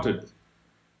they parted.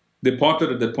 They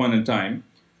parted at that point in time.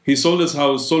 He sold his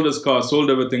house, sold his car, sold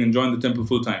everything, and joined the temple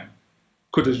full time.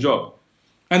 Quit his job.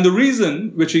 And the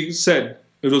reason, which he said,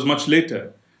 it was much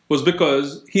later, was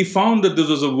because he found that this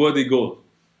was a worthy goal.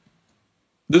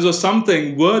 This was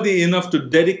something worthy enough to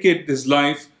dedicate his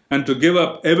life and to give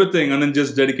up everything and then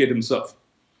just dedicate himself.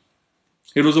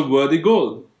 It was a worthy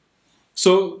goal.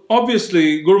 So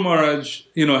obviously, Guru Maharaj,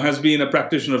 has been a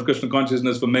practitioner of Krishna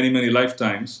consciousness for many, many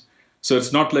lifetimes. So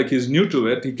it's not like he's new to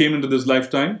it. He came into this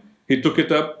lifetime, he took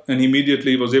it up, and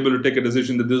immediately was able to take a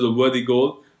decision that this is a worthy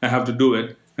goal. I have to do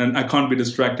it, and I can't be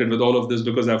distracted with all of this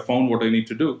because I've found what I need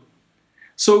to do.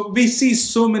 So we see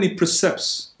so many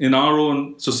precepts in our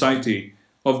own society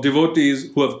of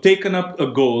devotees who have taken up a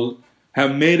goal,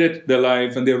 have made it their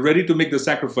life, and they're ready to make the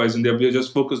sacrifice, and they're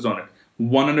just focused on it.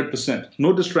 100%.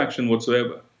 No distraction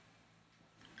whatsoever.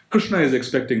 Krishna is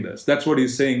expecting this. That's what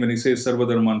he's saying when he says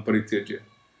Sarvadharman Parityajya.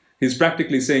 He's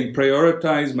practically saying,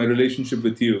 prioritize my relationship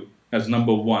with you as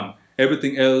number one.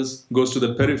 Everything else goes to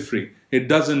the periphery. It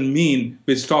doesn't mean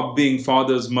we stop being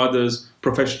fathers, mothers,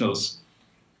 professionals.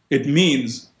 It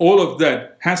means all of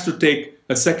that has to take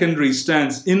a secondary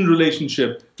stance in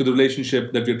relationship to the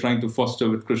relationship that we're trying to foster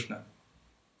with Krishna.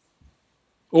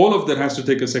 All of that has to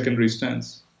take a secondary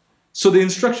stance. So the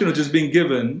instruction which is being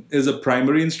given is a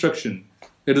primary instruction.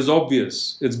 It is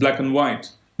obvious. It's black and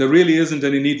white. There really isn't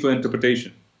any need for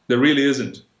interpretation. There really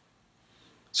isn't.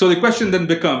 So the question then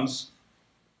becomes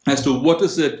as to what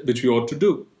is it which we ought to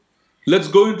do. Let's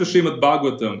go into Srimad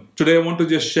Bhagavatam. Today I want to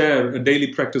just share a daily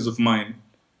practice of mine,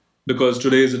 because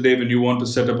today is a day when you want to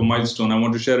set up a milestone. I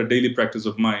want to share a daily practice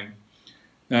of mine,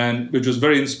 and which was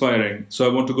very inspiring. So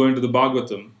I want to go into the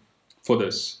Bhagavatam for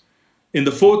this. In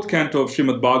the 4th canto of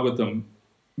Srimad Bhagavatam,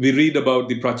 we read about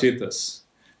the Prachetas.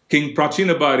 King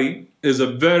Prachinabari is a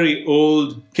very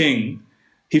old king.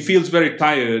 He feels very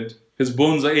tired. His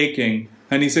bones are aching.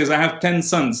 And he says, I have 10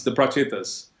 sons, the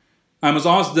Prachetas. I must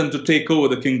ask them to take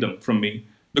over the kingdom from me,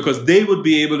 because they would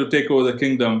be able to take over the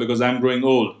kingdom because I'm growing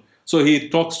old. So he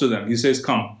talks to them. He says,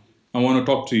 come, I want to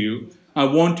talk to you. I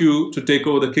want you to take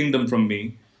over the kingdom from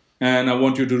me, and I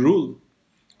want you to rule.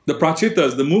 The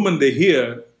Prachetas, the moment they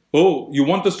hear, oh, you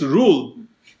want us to rule?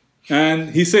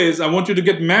 And he says, I want you to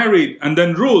get married and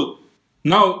then rule.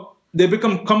 Now, they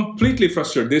become completely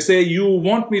frustrated. They say, you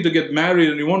want me to get married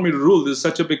and you want me to rule. This is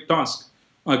such a big task.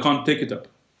 I can't take it up.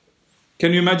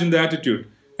 Can you imagine the attitude?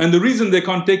 And the reason they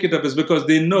can't take it up is because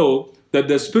they know that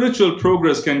their spiritual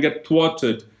progress can get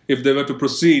thwarted if they were to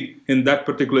proceed in that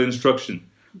particular instruction.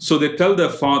 So they tell their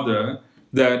father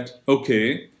that,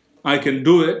 okay, I can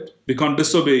do it, we can't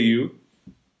disobey you,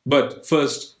 but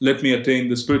first let me attain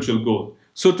the spiritual goal.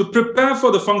 So to prepare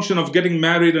for the function of getting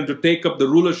married and to take up the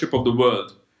rulership of the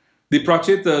world, the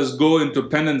Prachetas go into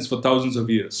penance for thousands of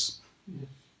years.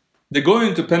 They go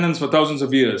into penance for thousands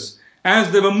of years.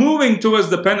 As they were moving towards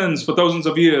the penance for thousands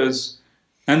of years,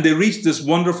 and they reached this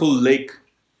wonderful lake.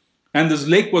 And this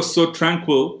lake was so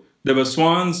tranquil. There were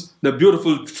swans, the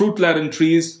beautiful fruit-laden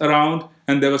trees around,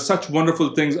 and there were such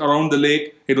wonderful things around the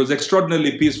lake. It was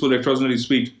extraordinarily peaceful, extraordinarily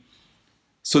sweet.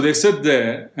 So they sit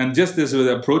there, and just as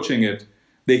they're approaching it,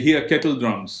 they hear kettle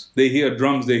drums, they hear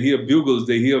bugles,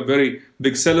 they hear very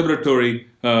big celebratory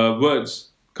words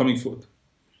coming forth.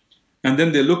 And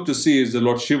then they look to see is the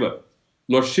Lord Shiva.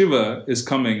 Lord Shiva is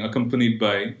coming accompanied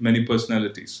by many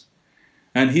personalities.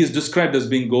 And he is described as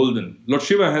being golden. Lord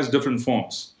Shiva has different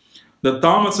forms. The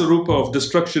Tamasa Rupa of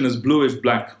destruction is bluish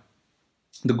black.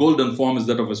 The golden form is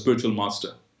that of a spiritual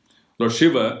master. Lord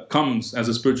Shiva comes as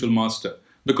a spiritual master,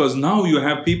 because now you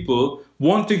have people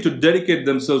wanting to dedicate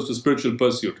themselves to spiritual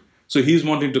pursuit. So he's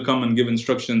wanting to come and give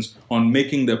instructions on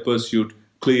making their pursuit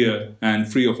clear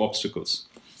and free of obstacles.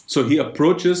 So he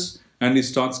approaches and he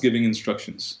starts giving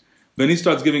instructions. When he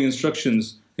starts giving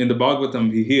instructions in the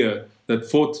Bhagavatam, we hear that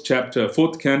 4th chapter,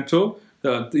 4th canto,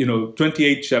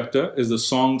 28th chapter is the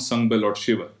song sung by Lord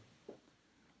Shiva.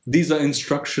 These are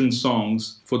instruction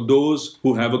songs for those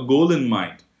who have a goal in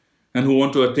mind and who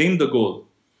want to attain the goal.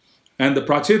 And the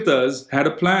Prachetas had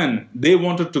a plan. They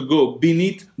wanted to go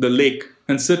beneath the lake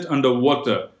and sit under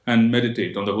water and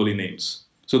meditate on the holy names,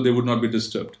 so they would not be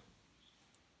disturbed.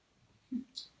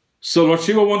 So Lord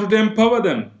Shiva wanted to empower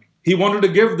them. He wanted to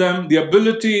give them the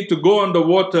ability to go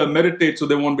underwater, meditate, so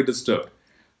they won't be disturbed.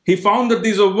 He found that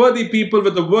these are worthy people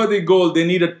with a worthy goal. They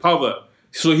needed power.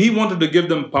 So he wanted to give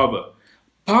them power.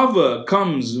 Power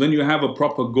comes when you have a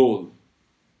proper goal.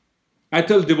 I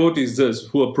tell devotees this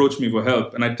who approach me for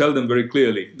help, and I tell them very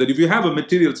clearly that if you have a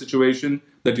material situation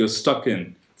that you're stuck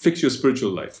in, fix your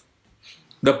spiritual life.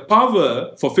 The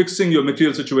power for fixing your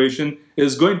material situation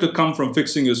is going to come from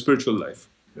fixing your spiritual life.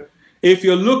 If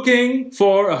you're looking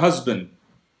for a husband,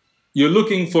 you're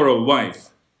looking for a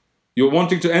wife, you're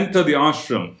wanting to enter the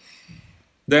ashram,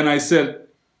 then I said,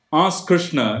 ask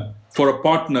Krishna for a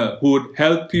partner who would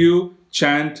help you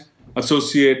chant,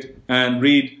 associate, and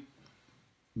read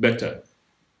better.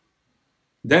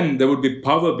 then there would be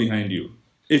power behind you.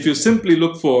 If you simply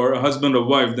look for a husband or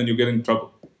wife, then you get in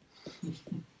trouble.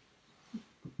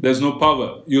 There's no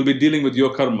power. You'll be dealing with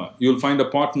your karma. You'll find a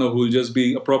partner who will just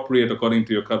be appropriate according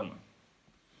to your karma.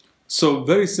 So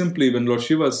very simply, when Lord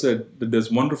Shiva said that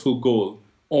there's wonderful goal,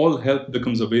 all help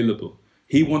becomes available.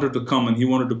 He wanted to come and he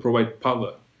wanted to provide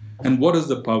power. And what is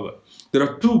the power? There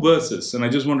are 2 verses, and I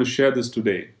just want to share this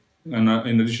today, and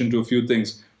in addition to a few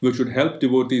things, which would help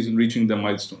devotees in reaching their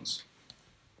milestones.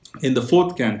 In the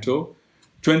 4th canto,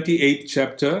 28th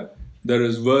chapter, there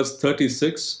is verse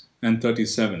 36 and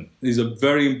 37. These are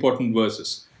very important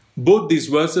verses. Both these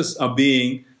verses are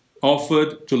being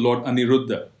offered to Lord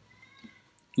Aniruddha.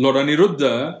 Lord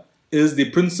Aniruddha is the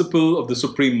principle of the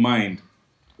Supreme Mind.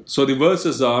 So the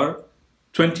verses are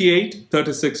 28,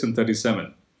 36 and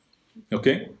 37.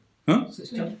 Okay? Huh?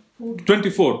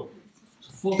 24.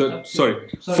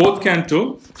 Fourth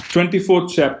canto,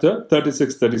 24th chapter,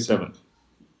 36, 37.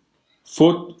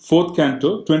 Fourth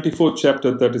canto, 24th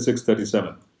chapter, 36,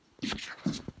 37.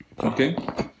 Okay?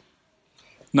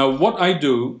 Now what I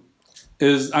do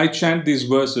is I chant these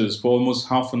verses for almost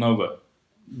half an hour,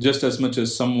 just as much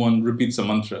as someone repeats a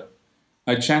mantra.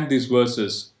 I chant these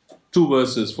verses, 2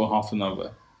 verses for half an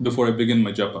hour before I begin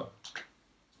my japa.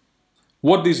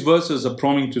 What these verses are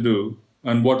promising to do,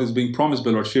 and what is being promised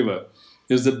by Lord Shiva,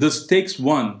 is that this takes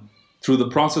one through the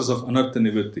process of anartha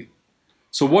nivritti.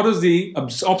 So what is the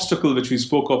obstacle which we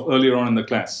spoke of earlier on in the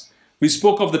class? We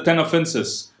spoke of the 10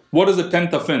 offenses. What is the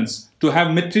 10th offense? To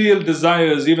have material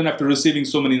desires even after receiving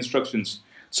so many instructions.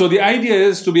 So the idea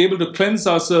is to be able to cleanse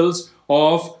ourselves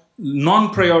of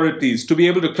non-priorities, to be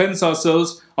able to cleanse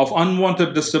ourselves of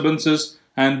unwanted disturbances,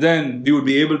 and then we would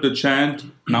be able to chant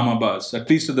namabhas, at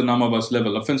least at the namabhas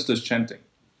level, offenseless chanting.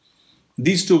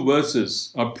 These 2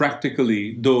 verses are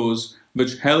practically those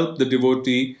which help the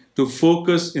devotee to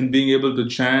focus in being able to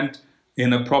chant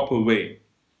in a proper way.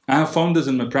 I have found this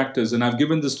in my practice, and I've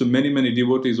given this to many, many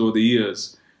devotees over the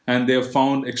years, and they have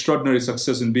found extraordinary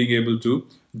success in being able to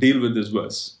deal with this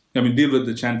verse. Deal with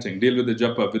the chanting, deal with the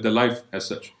japa, with the life as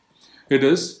such. It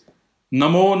is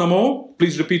Namo Namo,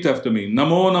 please repeat after me.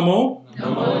 Namo Namo,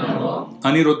 Namo Namo,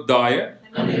 Aniruddhaya,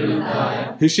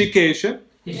 Aniruddhaya, Hishikesha,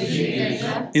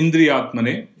 Hishikesha,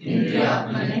 Indriyatmane,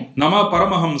 Indriyatmane, Nama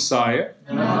Paramahamsaya,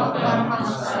 Nama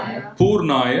Paramahamsaya,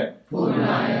 Purnaya,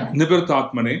 Purnaya,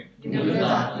 Nibirtatmane,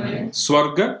 Nibirtatmane,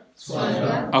 Swarga,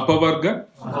 Swarga, Apavarga,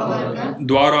 Apavarga,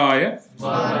 Dwaraya,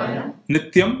 Dwaraya,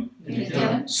 Nityam,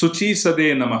 Nityam, Suchi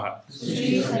Sade Namaha,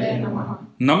 Suchi Sade Namaha,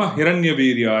 Namah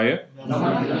Hiranyaviryaya,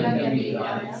 Namah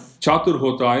Hiranyaviryaya,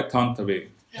 Chaturhotaya Thantave.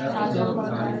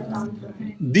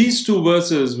 These 2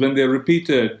 verses, when they're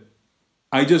repeated,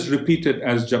 I just repeat it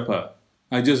as japa.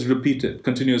 I just repeat it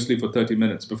continuously for 30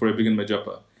 minutes before I begin my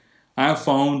japa. I have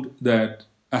found that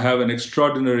I have an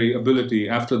extraordinary ability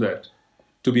after that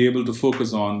to be able to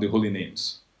focus on the holy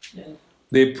names. Yeah.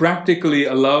 They practically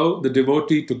allow the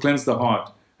devotee to cleanse the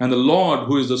heart. And the Lord,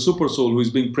 who is the super soul who is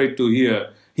being prayed to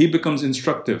here, he becomes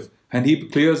instructive and he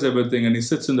clears everything and he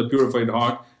sits in the purified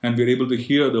heart and we're able to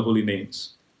hear the holy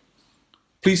names.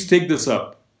 Please take this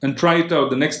up and try it out.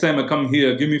 The next time I come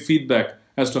here, give me feedback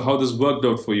as to how this worked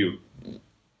out for you.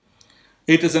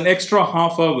 It is an extra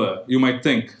half hour, you might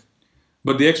think,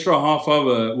 but the extra half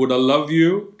hour would allow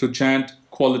you to chant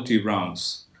quality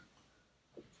rounds.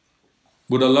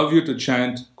 Would allow you to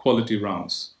chant quality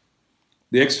rounds.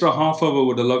 The extra half hour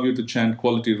would allow you to chant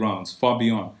quality rounds, far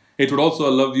beyond. It would also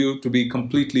allow you to be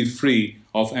completely free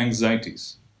of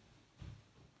anxieties.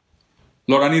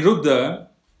 Lord Aniruddha,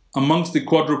 amongst the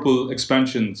quadruple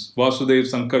expansions, Vasudev,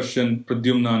 Sankarshan,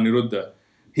 Pradyumna, Aniruddha,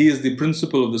 he is the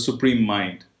principle of the Supreme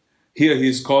Mind. Here he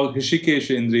is called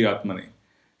Hishikesha Indriyatmane.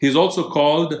 He is also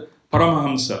called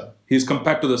Paramahamsa. He is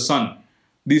compared to the sun.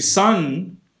 The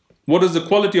sun, what is the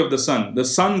quality of the sun? The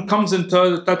sun comes in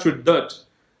touch with dirt,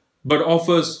 but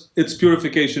offers its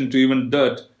purification to even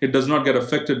dirt. It does not get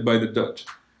affected by the dirt.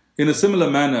 In a similar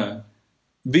manner,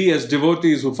 we as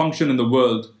devotees who function in the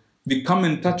world, we come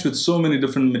in touch with so many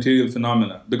different material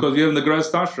phenomena because we are in the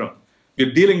Grihastha ashram. We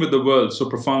are dealing with the world so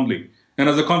profoundly. And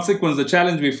as a consequence, the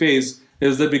challenge we face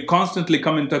is that we constantly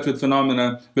come in touch with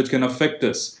phenomena which can affect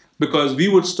us because we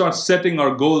would start setting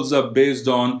our goals up based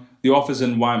on the office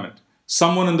environment.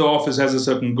 Someone in the office has a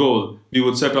certain goal. We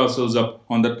would set ourselves up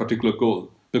on that particular goal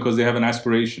because they have an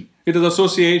aspiration. It is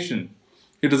association.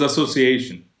 It is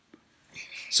association.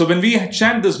 So when we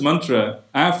chant this mantra,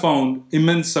 I have found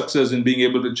immense success in being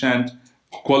able to chant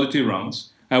quality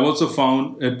rounds. I have also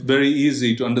found it very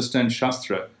easy to understand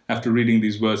Shastra after reading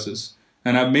these verses.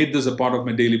 And I've made this a part of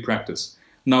my daily practice.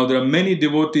 Now, there are many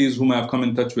devotees whom I have come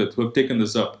in touch with who have taken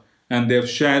this up. and they have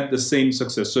shared the same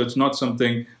success. So it's not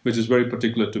something which is very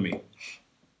particular to me.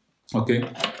 Okay?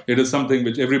 It is something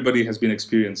which everybody has been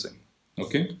experiencing.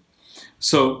 Okay?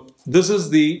 So this is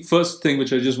the first thing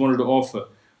which I just wanted to offer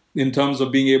in terms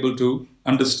of being able to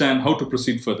understand how to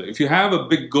proceed further. If you have a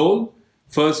big goal,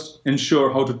 first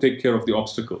ensure how to take care of the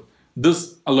obstacle.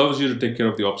 This allows you to take care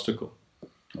of the obstacle.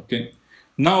 Okay?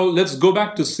 Now let's go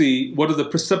back to see what is the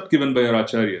precept given by our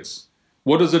acharyas.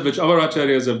 What is it which our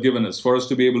acharyas have given us for us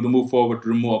to be able to move forward, to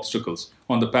remove obstacles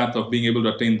on the path of being able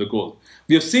to attain the goal?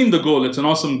 We have seen the goal. It's an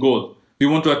awesome goal. We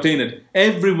want to attain it.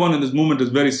 Everyone in this movement is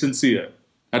very sincere.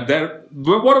 At their,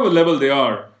 whatever level they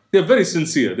are very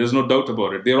sincere. There's no doubt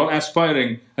about it. They're all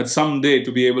aspiring at some day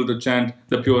to be able to chant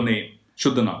the pure name,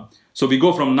 Shuddhanam. So we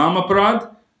go from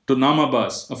Namaparad to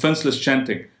Namabas, offenseless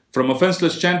chanting. From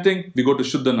offenseless chanting, we go to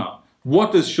Shuddhanam.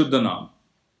 What is Shuddhanam?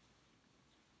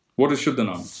 What is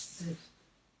Shuddhanam?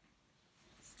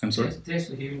 I'm sorry?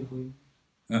 Taste for hearing.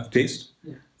 Taste?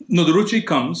 Yeah. No, the Ruchi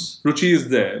comes. Ruchi is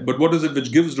there. But what is it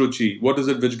which gives Ruchi? What is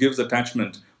it which gives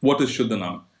attachment? What is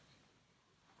Shuddhanam?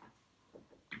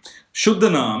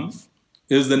 Shuddhanam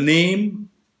is the name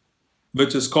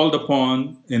which is called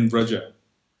upon in Vraja.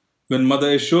 When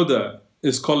Mother Yashoda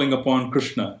is calling upon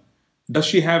Krishna, does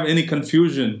she have any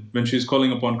confusion when she is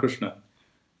calling upon Krishna?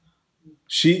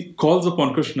 She calls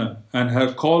upon Krishna and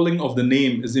her calling of the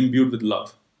name is imbued with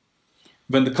love.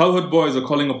 When the cowherd boys are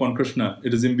calling upon Krishna,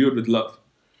 it is imbued with love.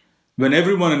 When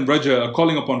everyone in Vraja are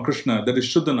calling upon Krishna, that is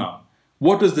Shuddhanam.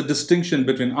 What is the distinction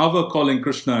between our calling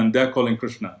Krishna and their calling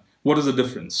Krishna? What is the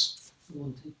difference?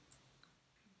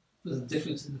 There's a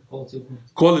difference in the quality of one.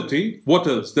 Quality. What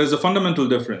else? There's a fundamental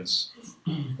difference.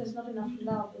 There's not enough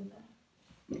love in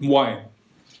there. Why?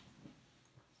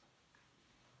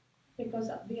 Because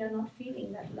we are not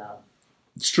feeling that love.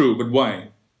 It's true, but why?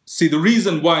 See, the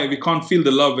reason why we can't feel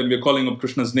the love when we're calling up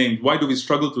Krishna's name, why do we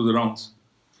struggle through the rounds?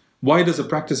 Why does a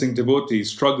practicing devotee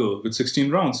struggle with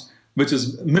 16 rounds, which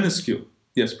is minuscule?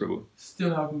 Yes, Prabhu.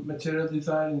 Still have material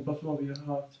desire in the bottom of your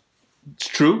heart. It's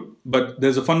true, but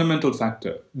there's a fundamental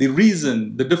factor. The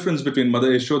reason, the difference between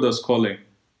Mother Yashoda's calling,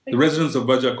 the residents of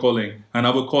Vraja calling, and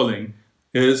our calling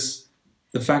is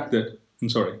the fact that, I'm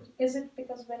sorry. Is it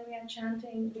because when we are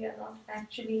chanting, we are not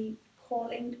actually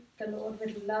calling the Lord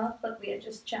with love, but we are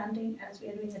just chanting as we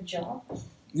are doing a job?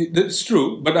 It's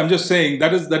true, but I'm just saying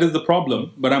that is the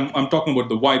problem, but I'm talking about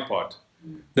the why part.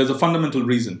 There's a fundamental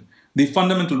reason. The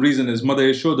fundamental reason is Mother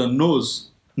Yashoda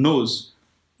knows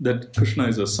that Krishna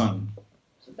is her son.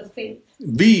 So the faith.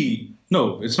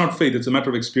 No, it's not faith, it's a matter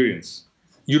of experience.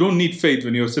 You don't need faith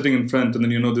when you're sitting in front and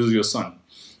then you know this is your son.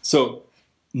 So,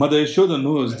 Mother Yashoda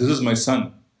knows this is my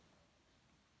son.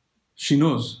 She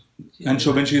knows. And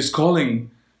so when she's calling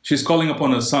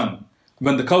upon her son.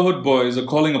 When the cowherd boys are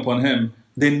calling upon him,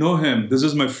 they know him. This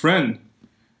is my friend.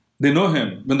 They know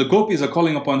him. When the gopis are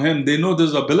calling upon him, they know this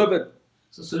is our beloved.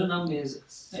 So Suriname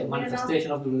is a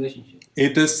manifestation of the relationship.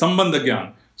 It is Sambandha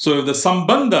Gyan. So if the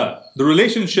Sambandha, the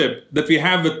relationship that we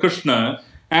have with Krishna,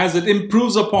 as it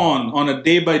improves upon on a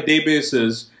day-by-day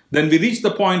basis, then we reach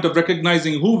the point of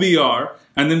recognizing who we are,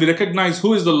 and then we recognize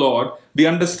who is the Lord, we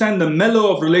understand the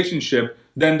mellow of relationship,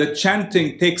 then the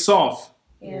chanting takes off.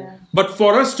 Yeah. But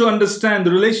for us to understand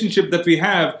the relationship that we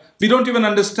have, we don't even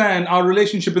understand our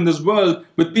relationship in this world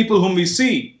with people whom we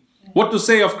see. What to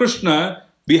say of Krishna,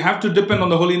 we have to depend on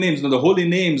the holy names. Now the holy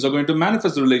names are going to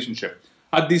manifest the relationship.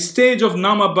 At the stage of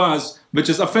Namabas, which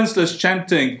is offenseless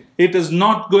chanting, it is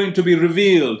not going to be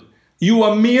revealed. You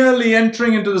are merely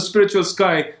entering into the spiritual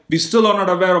sky. We still are not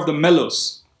aware of the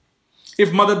mellows.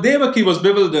 If Mother Devaki was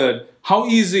bewildered, how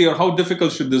easy or how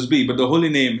difficult should this be? But the holy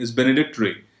name is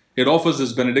benedictory. It offers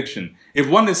this benediction. If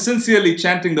one is sincerely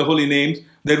chanting the holy names,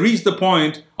 they reach the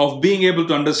point of being able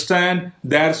to understand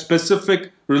their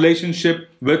specific relationship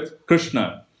with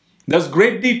Krishna. There's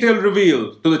great detail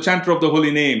revealed to the chanter of the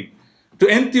holy name. To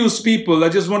enthuse people, I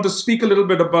just want to speak a little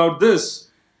bit about this.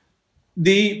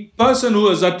 The person who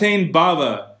has attained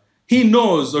bhava, he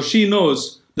knows or she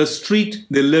knows the street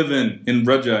they live in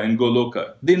Vraja, in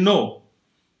Goloka. They know.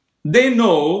 They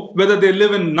know whether they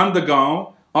live in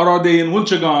Nandagaon or are they in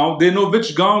Unchagaon. They know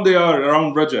which gaon they are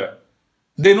around Vraja.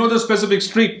 They know the specific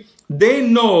street. They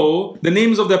know the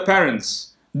names of their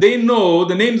parents. They know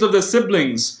the names of their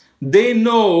siblings. They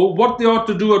know what they ought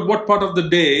to do at what part of the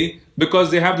day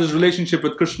because they have this relationship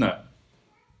with Krishna.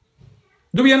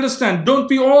 Do we understand? Don't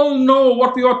we all know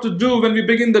what we ought to do when we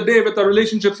begin the day with our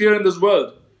relationships here in this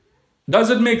world? Does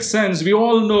it make sense? We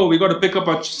all know we got to pick up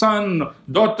our son,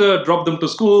 daughter, drop them to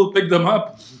school, pick them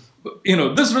up. You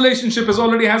know, this relationship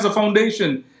already has a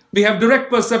foundation. We have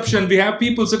direct perception. We have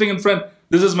people sitting in front.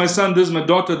 This is my son, this is my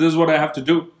daughter, this is what I have to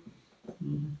do.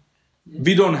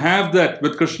 We don't have that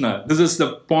with Krishna. This is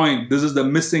the point. This is the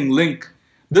missing link.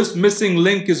 This missing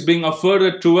link is being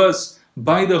afforded to us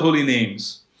by the holy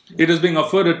names. It is being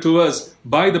afforded to us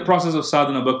by the process of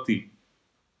sadhana bhakti.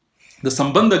 The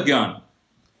Sambandha Gyan,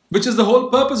 which is the whole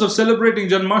purpose of celebrating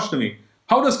Janmashtami.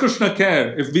 How does Krishna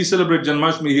care if we celebrate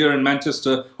Janmashtami here in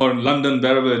Manchester or in London,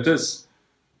 wherever it is?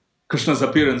 Krishna's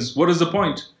appearance. What is the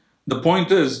point? The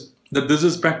point is that this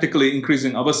is practically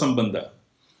increasing our Sambandha,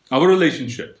 our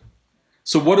relationship.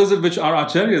 So what is it which our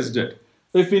Acharyas did?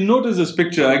 If we notice this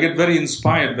picture, I get very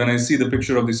inspired when I see the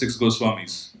picture of the 6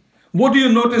 Goswamis. What do you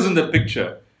notice in that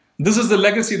picture? This is the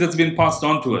legacy that's been passed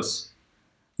on to us.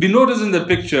 We notice in the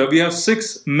picture, we have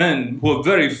 6 men who are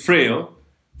very frail,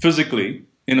 physically,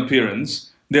 in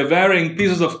appearance. They're wearing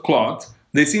pieces of cloth.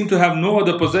 They seem to have no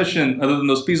other possession other than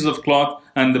those pieces of cloth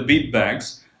and the bead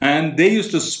bags. And they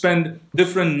used to spend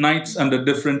different nights under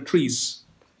different trees.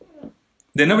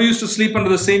 They never used to sleep under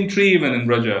the same tree even in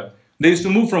Braja. They used to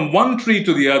move from one tree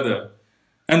to the other.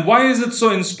 And why is it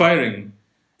so inspiring?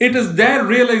 It is their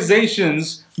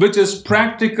realizations which is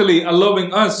practically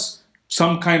allowing us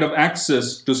some kind of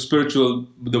access to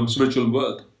the spiritual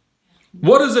world.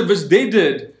 What is it which they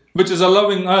did which is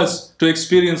allowing us to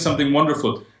experience something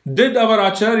wonderful? Did our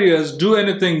Acharyas do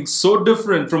anything so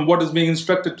different from what is being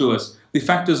instructed to us? The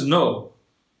fact is no.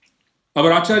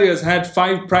 Our Acharyas had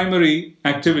 5 primary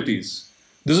activities.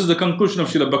 This is the conclusion of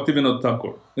Srila Bhaktivinoda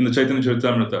Thakur in the Chaitanya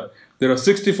Charitamrita. There are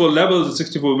 64 levels and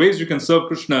 64 ways you can serve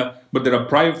Krishna, but there are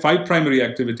 5 primary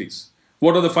activities.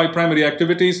 What are the 5 primary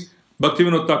activities?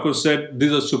 Bhaktivinoda Thakur said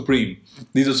these are supreme.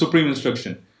 These are supreme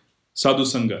instruction. Sadhu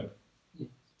Sangha.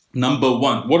 Number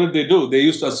 1. What did they do? They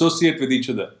used to associate with each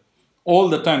other. All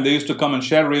the time they used to come and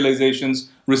share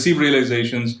realizations, receive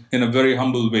realizations in a very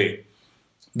humble way.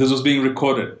 This was being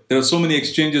recorded. There are so many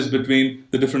exchanges between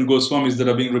the different Goswamis that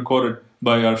are being recorded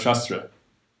by our Shastra.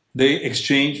 They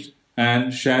exchanged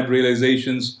and shared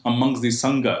realizations amongst the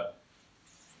Sangha,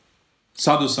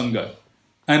 Sadhu Sangha.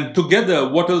 And together,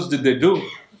 what else did they do?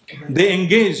 They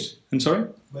engaged, I'm sorry?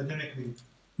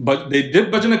 But they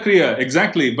did Bhajana Kriya,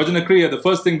 exactly. Bhajana Kriya, the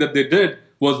first thing that they did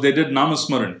was they did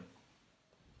Namasmaran.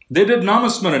 They did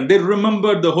Namasmaran. They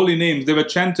remembered the holy names. They were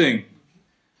chanting.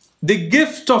 The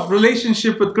gift of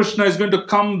relationship with Krishna is going to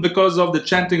come because of the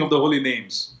chanting of the holy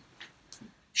names.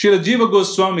 Srila Jiva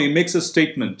Goswami makes a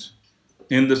statement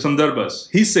in the Sandarbhas.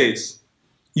 He says,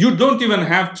 you don't even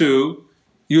have to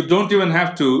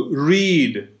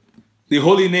read. The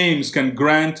holy names can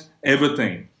grant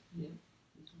everything.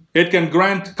 It can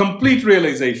grant complete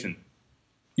realization.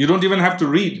 You don't even have to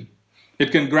read.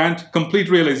 It can grant complete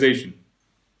realization.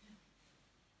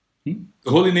 The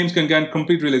holy names can grant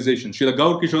complete realization. Srila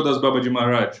Gaur Kishodas Babaji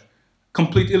Maharaj,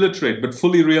 complete illiterate but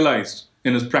fully realized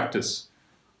in his practice,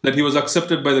 that he was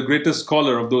accepted by the greatest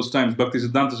scholar of those times,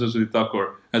 Bhaktisiddhanta Saraswati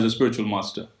Thakur, as a spiritual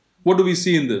master. What do we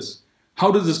see in this? How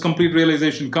does this complete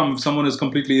realization come if someone is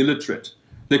completely illiterate?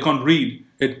 They can't read.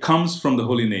 It comes from the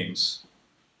holy names.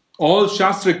 All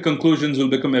Shastric conclusions will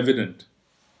become evident.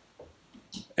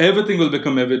 Everything will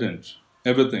become evident.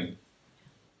 Everything.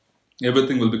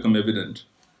 Everything will become evident.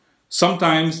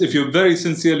 Sometimes, if you're very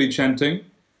sincerely chanting,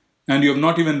 and you have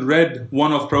not even read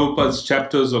one of Prabhupada's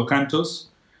chapters or cantos,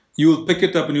 you will pick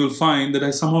it up and you will find that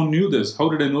I somehow knew this. How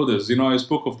did I know this? I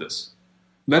spoke of this.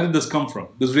 Where did this come from?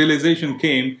 This realization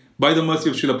came by the mercy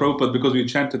of Srila Prabhupada because we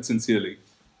chanted sincerely.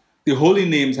 The holy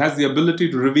names has the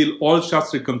ability to reveal all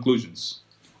Shastric conclusions.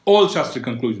 All Shastric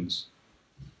conclusions.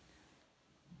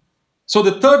 So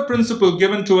the third principle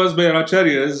given to us by our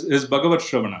Acharyas is Bhagavat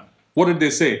Shravana. What did they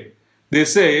say? They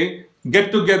say,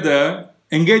 get together,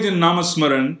 engage in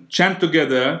Namasmaran, chant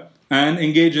together, and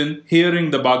engage in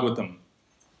hearing the Bhagavatam.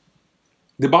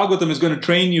 The Bhagavatam is going to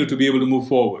train you to be able to move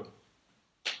forward.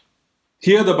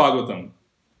 Hear the Bhagavatam.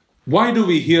 Why do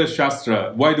we hear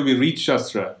Shastra? Why do we read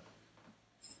Shastra?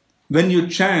 When you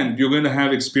chant, you're going to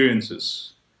have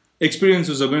experiences.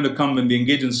 Experiences are going to come when we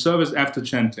engage in service after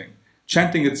chanting.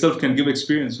 Chanting itself can give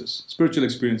experiences, spiritual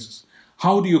experiences.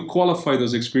 How do you qualify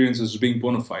those experiences as being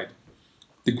bona fide?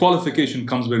 The qualification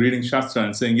comes by reading Shastra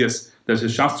and saying, yes, there's a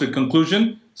Shastric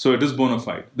conclusion, so it is bona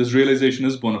fide. This realization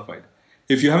is bona fide.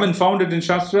 If you haven't found it in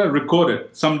Shastra, record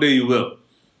it. Someday you will.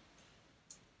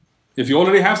 If you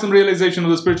already have some realization of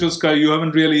the spiritual sky, you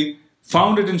haven't really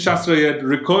found it in Shastra yet,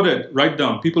 record it, write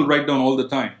down. People write down all the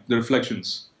time, the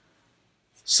reflections.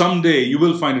 Someday you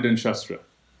will find it in Shastra.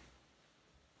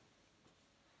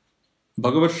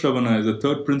 Bhagavat Shravana is the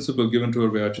third principle given to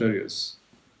us by Acharyas.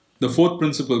 The fourth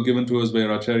principle given to us by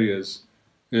our Acharyas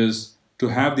is to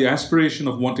have the aspiration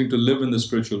of wanting to live in the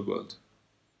spiritual world.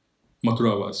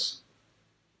 Mathura Vas,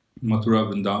 Mathura,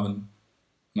 Vrindavan,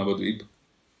 Navadvip.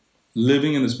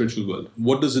 living in the spiritual world.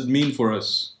 What does it mean for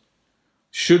us?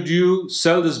 Should you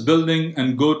sell this building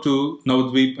and go to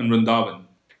Navadvip and Vrindavan?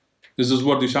 This is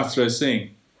what the Shastra is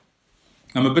saying.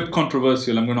 I'm a bit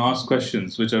controversial. I'm going to ask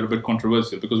questions which are a bit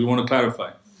controversial because we want to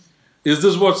clarify. Is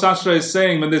this what Shastra is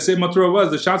saying? When they say Mathura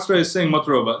Vas, the Shastra is saying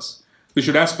Mathura Vas. We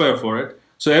should aspire for it.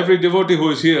 So every devotee who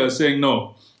is here is saying,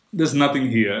 no, there's nothing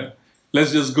here.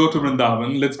 Let's just go to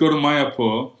Vrindavan. Let's go to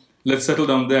Mayapur. Let's settle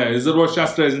down there. Is that what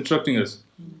Shastra is instructing us?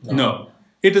 No.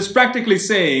 It is practically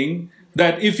saying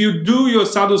that if you do your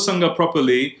sadhu sangha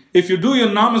properly, if you do your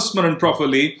namasmaran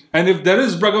properly, and if there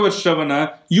is Bhagavat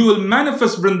Shravana, you will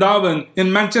manifest Vrindavan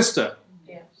in Manchester.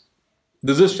 Yes.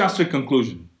 This is Shastric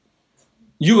conclusion.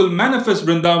 You will manifest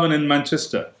Vrindavan in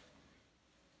Manchester.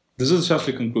 This is the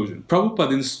Shastric conclusion.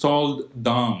 Prabhupada installed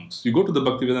dhams. You go to the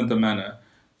Bhaktivedanta Manor,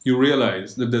 you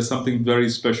realize that there's something very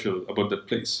special about that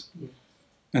place.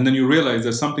 And then you realize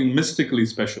there's something mystically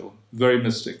special, very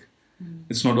mystic.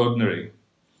 It's not ordinary.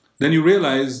 Then you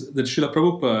realize that Srila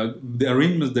Prabhupada, the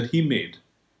arrangements that he made,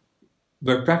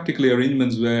 were practically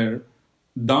arrangements where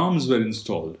dhams were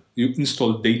installed. You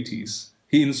installed deities.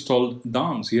 He installed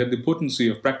dhams. He had the potency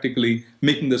of practically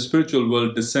making the spiritual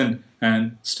world descend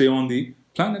and stay on the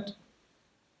planet.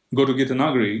 Go to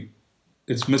Gitanagari,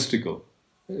 it's mystical.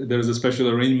 There is a special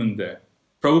arrangement there.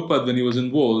 Prabhupada, when he was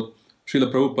involved,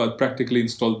 Srila Prabhupada practically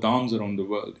installed dhams around the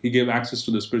world. He gave access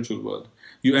to the spiritual world.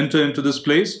 You enter into this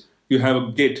place, you have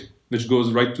a gate which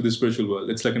goes right to the spiritual world.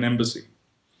 It's like an embassy.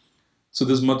 So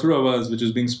this Mathura Vas, which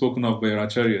is being spoken of by our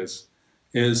acharyas,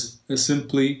 is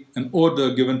simply an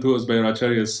order given to us by our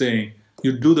acharyas saying,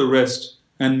 you do the rest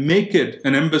and make it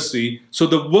an embassy so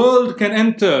the world can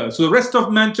enter, so the rest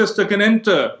of Manchester can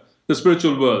enter the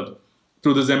spiritual world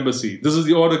through this embassy. This is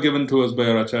the order given to us by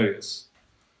our acharyas.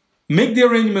 Make the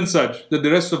arrangement such that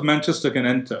the rest of Manchester can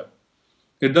enter.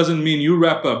 It doesn't mean you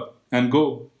wrap up and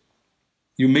go.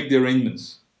 You make the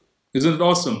arrangements. Isn't it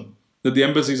awesome that the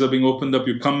embassies are being opened up?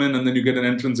 You come in and then you get an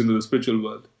entrance into the spiritual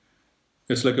world.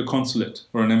 It's like a consulate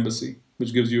or an embassy,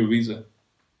 which gives you a visa.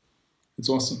 It's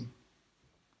awesome.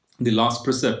 The last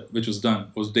precept which was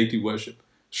done was deity worship,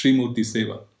 Srimurti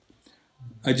Seva.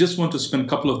 I just want to spend a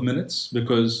couple of minutes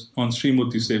because on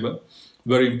Srimurti Seva,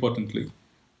 very importantly,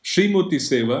 Srimurti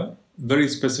Seva very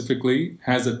specifically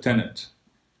has a tenet.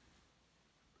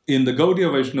 In the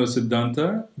Gaudiya Vaishnava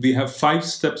Siddhanta, we have 5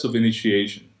 steps of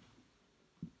initiation.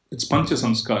 It's Pancha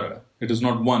Samskara. It is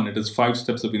not 1, it is 5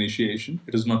 steps of initiation.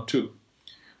 It is not 2.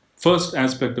 First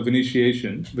aspect of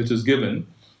initiation, which is given,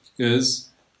 is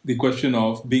the question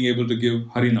of being able to give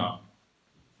Harinam.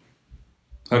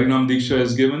 Harinam Diksha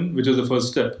is given, which is the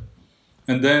first step.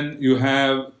 And then you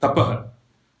have Tapaha.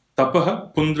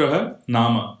 Tapaha, Pundraha,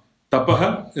 Nama.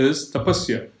 Tapaha is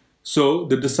Tapasya. So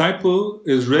the disciple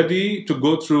is ready to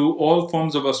go through all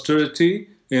forms of austerity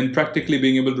in practically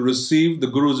being able to receive the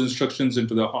Guru's instructions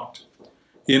into their heart.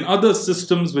 In other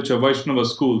systems which are Vaishnava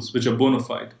schools, which are bona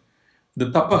fide, the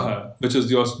Tapaha, which is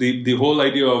the whole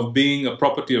idea of being a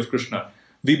property of Krishna,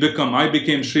 I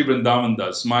became Sri Vrindavan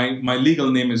Das. My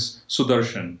legal name is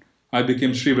Sudarshan. I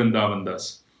became Sri Vrindavan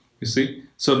Das. You see?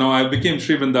 So now I became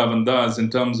Sri Vrindavan Das in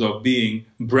terms of being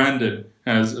branded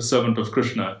as a servant of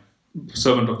Krishna,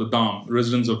 servant of the Dham,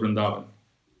 residents of Vrindavan.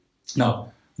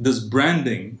 Now, this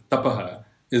branding, Tapaha,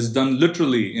 is done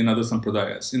literally in other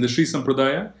sampradayas. In the Sri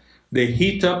Sampradaya, they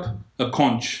heat up a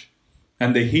conch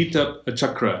and they heat up a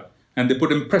chakra and they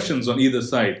put impressions on either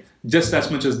side, just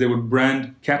as much as they would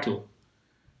brand cattle.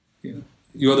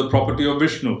 You are the property of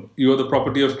Vishnu. You are the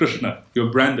property of Krishna. You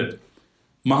are branded.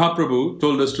 Mahaprabhu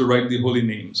told us to write the holy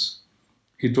names.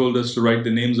 He told us to write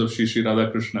the names of Shri Shri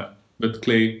Radha Krishna with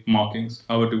clay markings.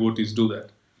 Our devotees do that.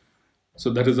 So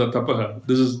that is a tapaha.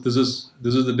 This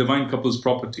is the divine couple's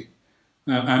property.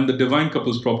 I am the divine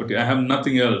couple's property. I have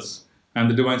nothing else. I am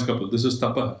the divine couple. This is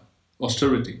tapaha,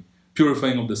 austerity,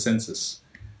 purifying of the senses.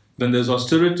 When there's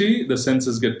austerity, the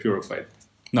senses get purified.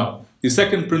 Now, the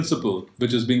second principle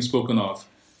which is being spoken of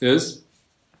is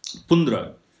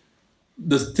pundra.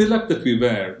 The tilak that we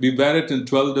wear it in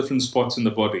 12 different spots in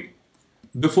the body.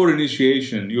 Before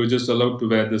initiation, you are just allowed to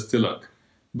wear this tilak.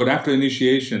 But after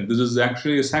initiation, this is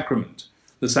actually a sacrament.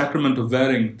 The sacrament of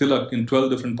wearing tilak in 12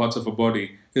 different parts of a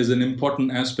body is an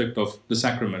important aspect of the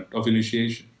sacrament of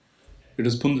initiation. It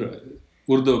is pundra,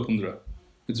 urdhava pundra.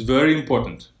 It's very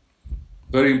important.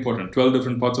 Very important. 12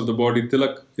 different parts of the body.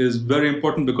 Tilak is very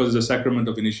important because it's a sacrament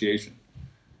of initiation.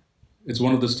 It's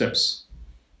one of the steps.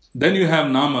 Then you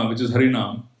have Nama, which is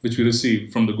Harinam, which we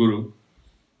receive from the Guru.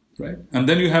 Right? And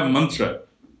then you have Mantra.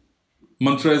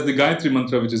 Mantra is the Gayatri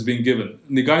Mantra which is being given.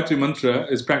 And the Gayatri Mantra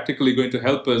is practically going to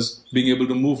help us being able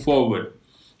to move forward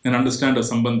and understand our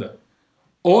Sambandha.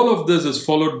 All of this is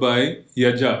followed by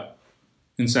yaja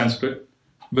in Sanskrit,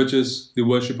 which is the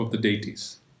worship of the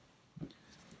deities.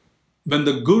 When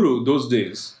the Guru, those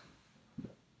days,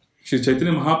 Sri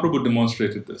Chaitanya Mahaprabhu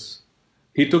demonstrated this.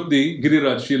 He took the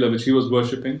Giriraj Shila, which he was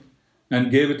worshipping,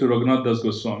 and gave it to Raghunath Das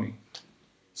Goswami,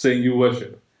 saying, you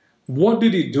worship. What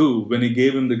did he do when he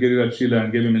gave him the Giriraj Shila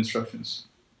and gave him instructions?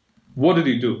 What did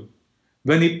he do?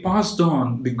 When he passed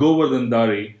on the Govardhan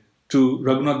Dari to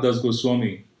Raghunath Das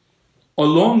Goswami,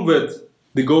 along with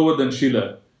the Govardhan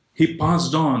Shila, he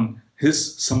passed on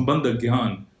his Sambandha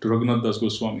Gyan to Raghunath Das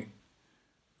Goswami.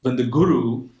 When the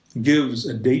Guru gives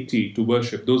a deity to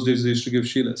worship, those days they used to give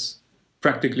Shilas,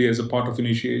 practically as a part of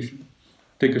initiation.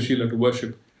 Take a Shila to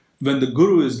worship. When the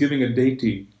Guru is giving a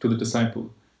deity to the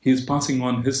disciple, he is passing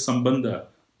on his Sambandha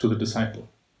to the disciple.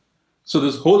 So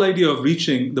this whole idea of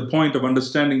reaching the point of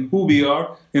understanding who we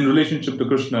are in relationship to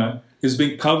Krishna is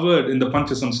being covered in the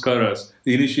Pancha Samskaras,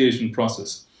 the initiation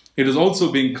process. It is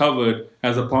also being covered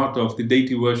as a part of the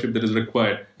deity worship that is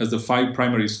required as the 5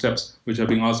 primary steps which are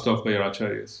being asked of by our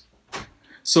acharyas.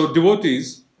 So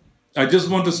devotees, I just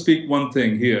want to speak one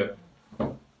thing here.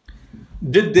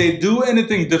 Did they do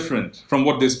anything different from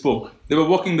what they spoke? They were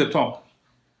walking the talk.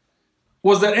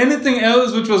 Was there anything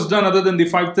else which was done other than the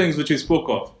 5 things which he spoke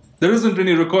of? There isn't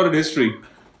any recorded history.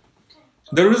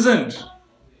 There isn't.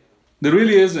 There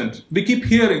really isn't. We keep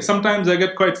hearing. Sometimes I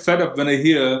get quite fed up when I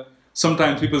hear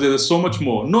sometimes people say there's so much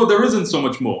more. No, there isn't so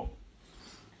much more.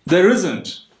 There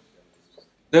isn't.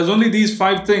 There's only these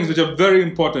 5 things which are very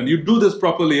important. You do this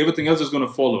properly, everything else is going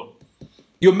to follow.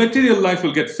 Your material life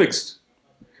will get fixed.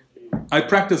 I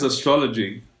practice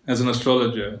astrology as an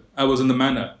astrologer. I was in the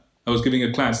manor. I was giving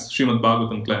a class, Srimad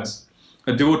Bhagavatam class.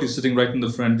 A devotee sitting right in the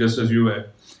front, just as you were.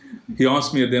 He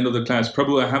asked me at the end of the class,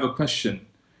 Prabhu, I have a question.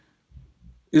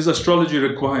 Is astrology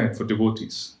required for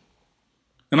devotees?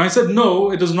 And I said,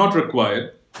 no, it is not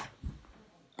required.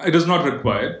 It is not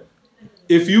required.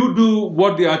 If you do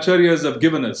what the acharyas have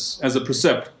given us as a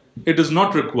precept, it is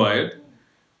not required.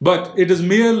 But it is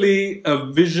merely a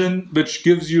vision which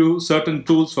gives you certain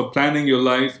tools for planning your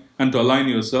life and to align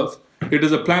yourself. It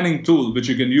is a planning tool which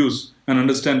you can use and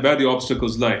understand where the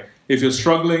obstacles lie. If you're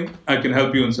struggling, I can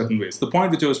help you in certain ways. The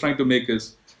point which I was trying to make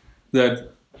is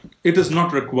that it is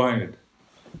not required.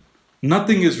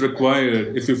 Nothing is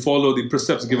required if you follow the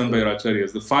precepts given by our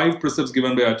acharyas. The 5 precepts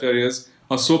given by acharyas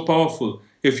are so powerful.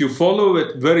 If you follow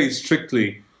it very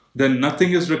strictly, then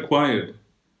nothing is required.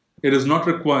 It is not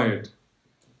required.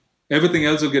 Everything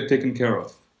else will get taken care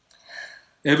of.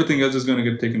 Everything else is going to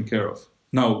get taken care of.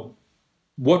 Now,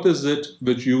 what is it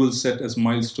which you will set as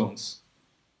milestones?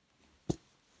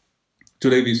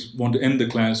 Today we want to end the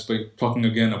class by talking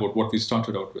again about what we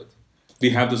started out with. We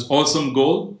have this awesome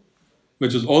goal,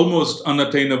 which is almost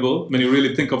unattainable when you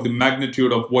really think of the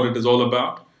magnitude of what it is all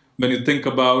about. When you think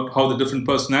about how the different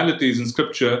personalities in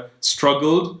scripture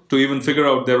struggled to even figure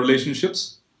out their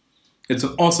relationships. It's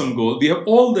an awesome goal. We have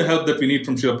all the help that we need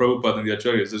from Srila Prabhupada and the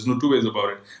acharyas. There's no 2 ways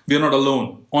about it. We are not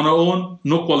alone. On our own,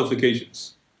 no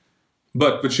qualifications.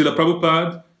 But with Srila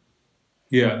Prabhupada,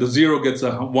 yeah, the 0 gets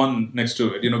a 1 next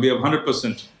to it. You know, we have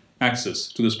 100% access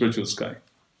to the spiritual sky.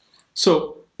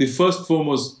 So the first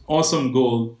foremost awesome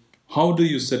goal, how do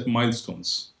you set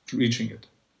milestones to reaching it?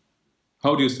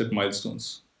 How do you set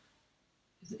milestones?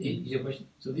 Your question.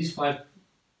 So these 5.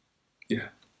 Yeah,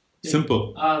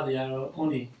 simple. They are our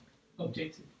only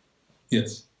objective.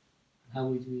 Yes. How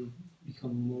do we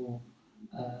become more?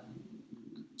 How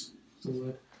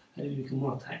do we become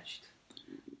more attached?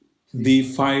 The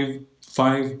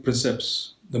five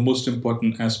precepts, the most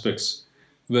important aspects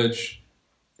which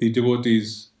the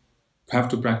devotees have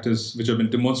to practice, which have been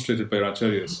demonstrated by our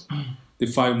acharyas, the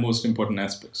 5 most important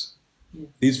aspects. Yeah.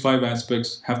 These 5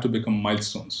 aspects have to become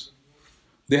milestones.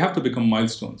 They have to become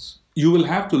milestones. You will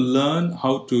have to learn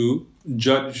how to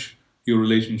judge your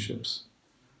relationships.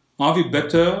 Are we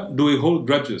better? Do we hold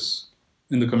grudges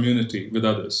in the community with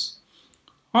others?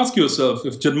 Ask yourself,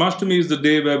 if Janmashtami is the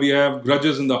day where we have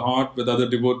grudges in the heart with other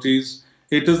devotees,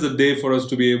 it is the day for us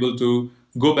to be able to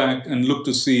go back and look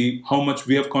to see how much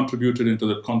we have contributed into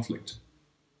that conflict.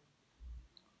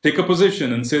 Take a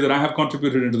position and say that I have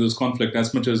contributed into this conflict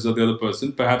as much as the other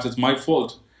person. Perhaps it's my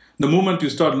fault. The moment you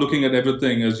start looking at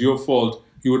everything as your fault,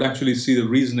 you would actually see the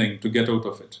reasoning to get out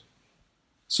of it.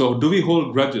 So do we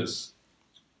hold grudges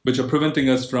which are preventing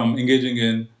us from engaging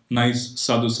in nice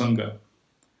sadhu sangha?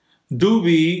 Do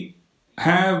we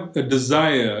have a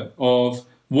desire of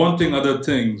wanting other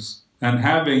things and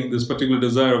having this particular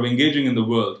desire of engaging in the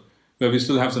world where we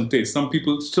still have some taste? Some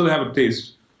people still have a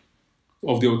taste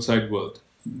of the outside world.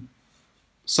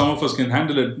 Some of us can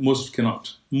handle it, most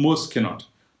cannot. Most cannot.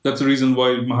 That's the reason why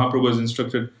Mahaprabhu has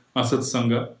instructed Asat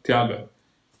Sangha, Tyaga.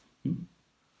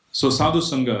 So Sadhu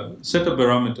Sangha, set a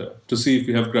barometer to see if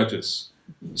we have grudges.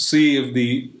 See if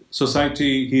the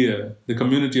society here, the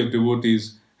community of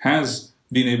devotees, has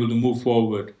been able to move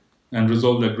forward and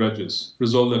resolve their grudges,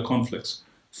 resolve their conflicts.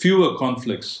 Fewer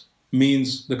conflicts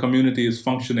means the community is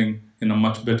functioning in a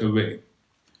much better way.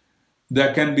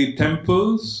 There can be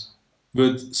temples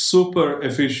with super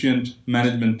efficient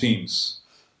management teams.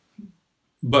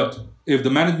 But if the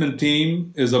management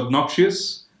team is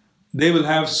obnoxious, they will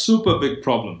have super big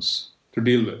problems to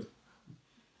deal with.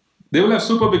 They will have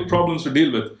super big problems to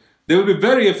deal with. They will be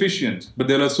very efficient, but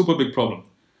they'll have super big problem.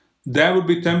 There would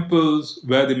be temples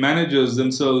where the managers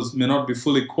themselves may not be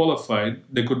fully qualified.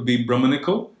 They could be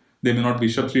Brahmanical. They may not be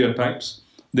Kshatriya types.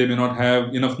 They may not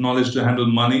have enough knowledge to handle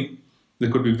money. They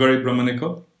could be very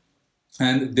Brahmanical.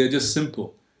 And they're just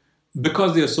simple.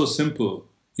 Because they are so simple,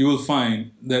 you will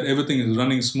find that everything is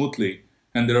running smoothly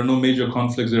and there are no major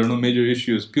conflicts, there are no major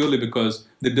issues, purely because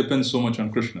they depend so much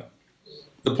on Krishna.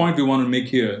 The point we want to make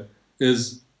here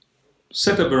is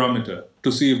set a barometer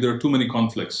to see if there are too many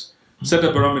conflicts. Set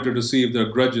a barometer to see if there are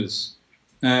grudges.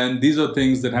 And these are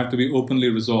things that have to be openly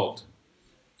resolved,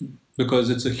 because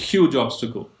it's a huge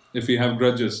obstacle if we have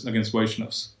grudges against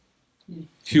Vaishnavas.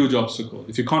 Huge obstacle.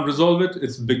 If you can't resolve it,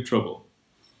 it's big trouble.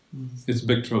 It's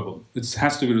big trouble. It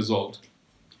has to be resolved.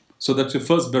 So that's your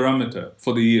first barometer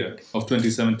for the year of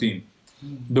 2017.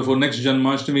 Before next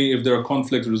Janmashtami, if there are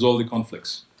conflicts, resolve the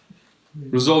conflicts.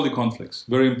 Resolve the conflicts.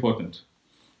 Very important.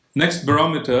 Next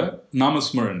barometer,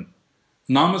 Namasmaran.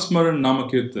 Namasmaran,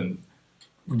 Namakirtan.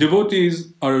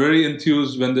 Devotees are very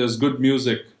enthused when there's good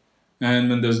music and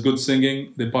when there's good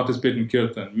singing, they participate in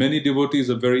kirtan. Many devotees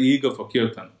are very eager for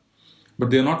kirtan,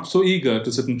 but they're not so eager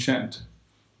to sit and chant.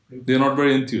 They're not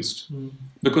very enthused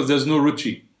because there's no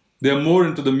ruchi. They're more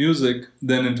into the music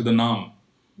than into the naam.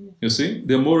 You see?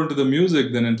 They're more into the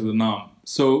music than into the naam.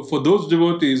 So for those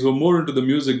devotees who are more into the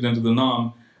music than to the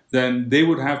naam, then they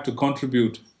would have to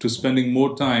contribute to spending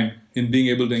more time in being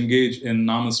able to engage in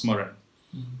namasmaran.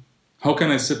 How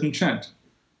can I sit and chant?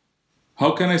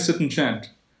 How can I sit and chant?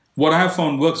 What I have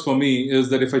found works for me is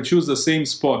that if I choose the same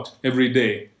spot every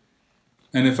day,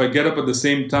 and if I get up at the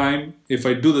same time, if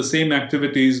I do the same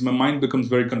activities, my mind becomes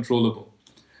very controllable.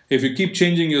 If you keep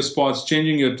changing your spots,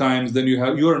 changing your times, then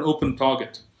you're an open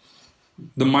target.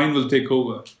 The mind will take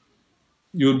over.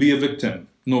 You'll be a victim,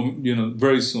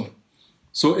 very soon.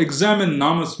 So examine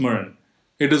Namasmaran.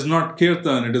 It is not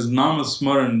Kirtan, it is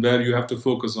Namasmaran where you have to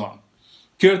focus on.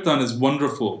 Kirtan is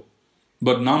wonderful,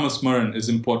 but Namasmaran is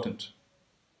important.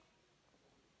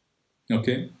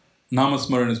 Okay?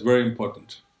 Namasmaran is very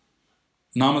important.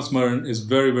 Namasmaran is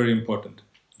very, very important.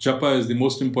 Japa is the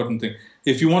most important thing.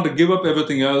 If you want to give up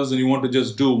everything else and you want to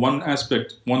just do one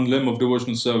aspect, one limb of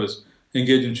devotional service,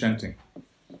 engage in chanting.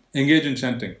 Engage in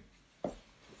chanting.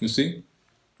 You see?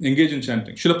 Engage in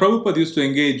chanting. Srila Prabhupada used to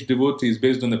engage devotees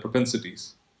based on their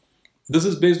propensities. This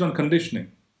is based on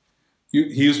conditioning. He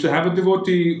used to have a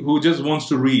devotee who just wants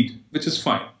to read, which is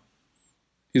fine.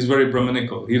 He's very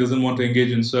Brahmanical. He doesn't want to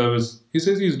engage in service. He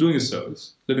says he's doing his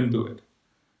service. Let him do it.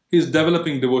 He's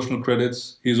developing devotional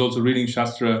credits. He's also reading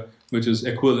Shastra, which is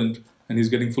equivalent, and he's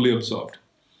getting fully absorbed.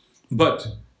 But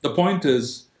the point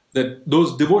is that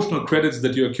those devotional credits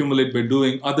that you accumulate by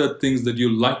doing other things that you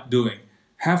like doing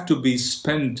have to be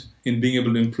spent in being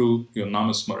able to improve your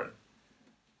namasmaran.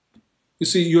 You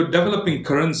see, you're developing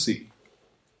currency.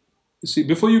 You see,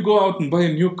 before you go out and buy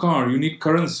a new car, you need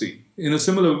currency. In a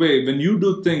similar way, when you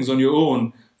do things on your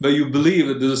own, where you believe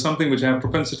that this is something which I have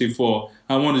propensity for,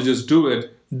 I want to just do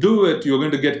it, you're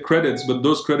going to get credits, but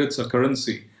those credits are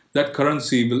currency. That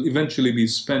currency will eventually be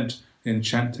spent in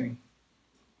chanting,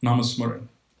 namasmaran.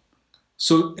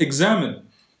 So examine.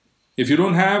 If you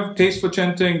don't have taste for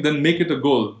chanting, then make it a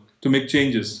goal to make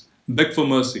changes. Beg for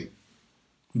mercy.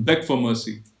 Beg for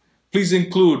mercy. Please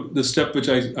include the step which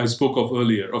I spoke of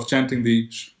earlier, of chanting the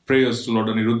prayers to Lord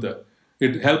Aniruddha.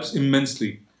 It helps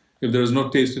immensely. If there is no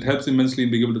taste, it helps immensely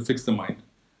in being able to fix the mind.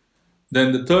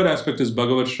 Then the third aspect is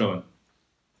Bhagavad Shravan.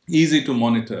 Easy to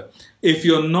monitor. If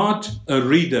you're not a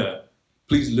reader,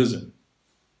 please listen.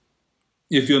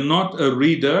 If you're not a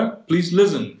reader, please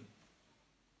listen.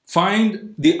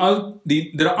 Find there are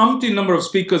umpteen number of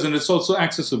speakers and it's also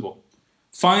accessible.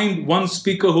 Find one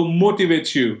speaker who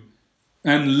motivates you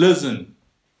and listen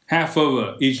half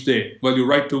hour each day while you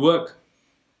ride to work.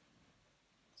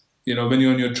 When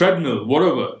you're on your treadmill,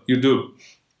 whatever you do,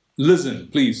 listen,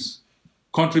 please.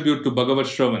 Contribute to Bhagavad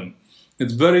Shravan.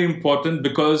 It's very important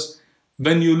because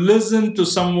when you listen to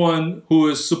someone who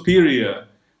is superior,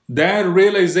 their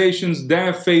realizations,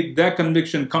 their faith, their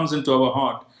conviction comes into our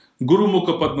heart. Guru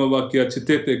Mukha Padma Vakya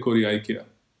Chitete Kori Aikya.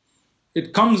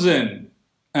 It comes in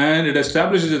and it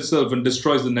establishes itself and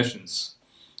destroys the nations.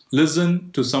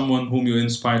 Listen to someone whom you're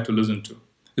inspired to listen to.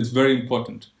 It's very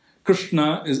important.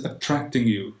 Krishna is attracting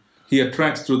you. He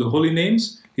attracts through the holy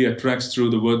names. He attracts through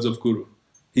the words of Guru.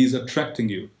 He's attracting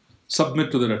you.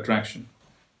 Submit to that attraction.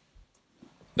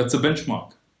 That's a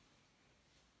benchmark.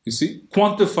 You see?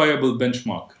 Quantifiable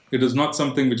benchmark. It is not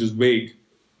something which is vague.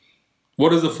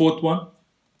 What is the fourth one?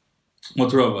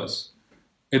 Mathura was.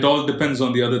 It all depends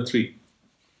on the other three.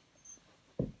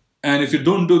 And if you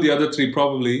don't do the other three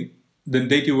properly, then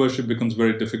deity worship becomes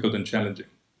very difficult and challenging.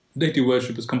 Deity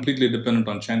worship is completely dependent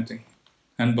on chanting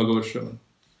and Bhagavad Shravan.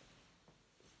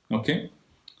 Okay?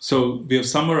 So we have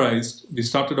summarized, we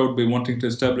started out by wanting to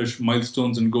establish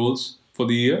milestones and goals for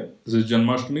the year. This is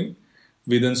Janmashtami.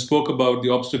 We then spoke about the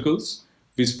obstacles.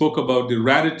 We spoke about the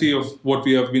rarity of what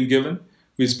we have been given.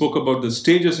 We spoke about the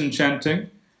stages in chanting.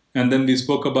 And then we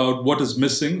spoke about what is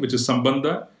missing, which is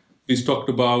Sambandha. We talked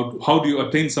about how do you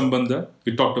attain Sambandha.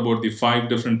 We talked about the 5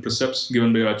 different precepts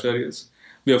given by Acharyas.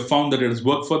 We have found that it has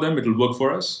worked for them, it will work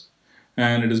for us.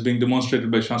 And it is being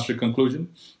demonstrated by Shastric conclusion.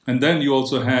 And then you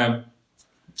also have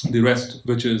the rest,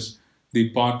 which is the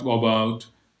part about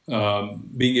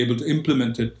being able to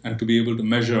implement it and to be able to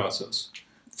measure ourselves.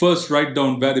 First, write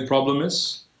down where the problem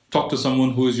is. Talk to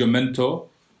someone who is your mentor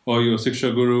or your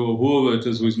Siksha Guru or whoever it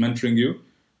is who is mentoring you.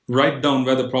 Write down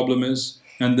where the problem is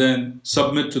and then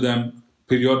submit to them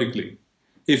periodically.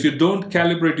 If you don't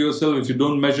calibrate yourself, if you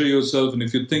don't measure yourself, and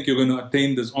if you think you're going to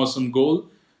attain this awesome goal,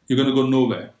 you're going to go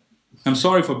nowhere. I'm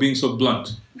sorry for being so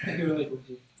blunt.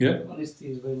 Yeah? Honesty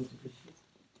is very much appreciated.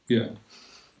 Yeah.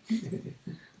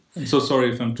 I'm so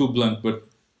sorry if I'm too blunt, but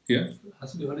yeah. It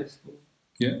has to be honest.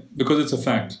 Yeah, because it's a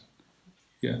fact.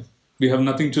 Yeah. We have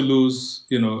nothing to lose,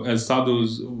 you know, as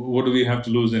sadhus, what do we have to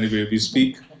lose anyway? We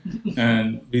speak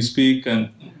and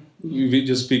we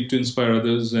just speak to inspire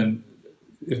others. And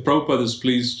if Prabhupada is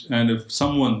pleased and if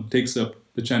someone takes up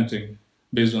the chanting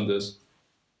based on this,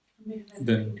 We have everything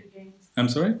then, to gain. I'm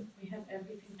sorry? We have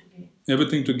everything to gain.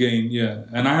 Everything to gain, yeah.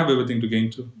 And I have everything to gain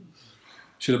too.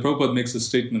 Srila Prabhupada makes a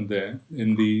statement there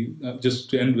in the, just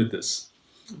to end with this,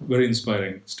 very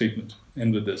inspiring statement,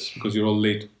 end with this, because you're all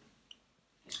late.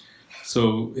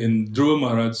 So in Dhruva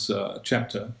Maharaj's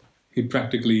chapter, he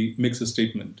practically makes a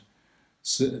statement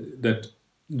that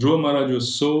Dhruva Maharaj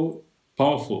was so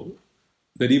powerful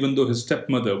that even though his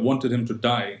stepmother wanted him to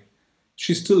die,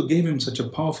 she still gave him such a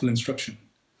powerful instruction.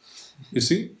 You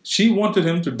see, she wanted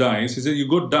him to die. She said, you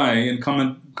go die and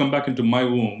come back into my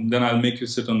womb, then I'll make you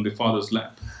sit on the father's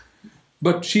lap.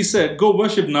 But she said, go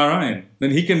worship Narayan,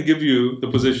 then he can give you the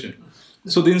position.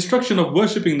 So the instruction of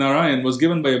worshipping Narayan was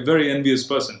given by a very envious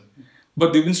person.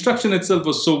 But the instruction itself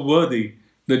was so worthy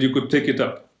that you could take it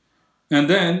up. And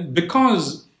then,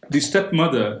 because the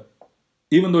stepmother,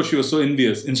 even though she was so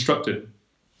envious, instructed,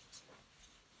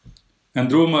 and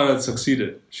Dhruva Maharaj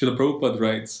succeeded, Srila Prabhupada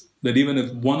writes that even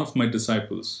if one of my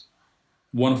disciples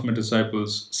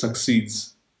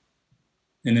succeeds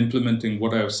in implementing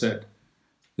what I have said,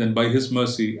 then by his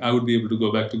mercy, I would be able to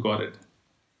go back to Godhead.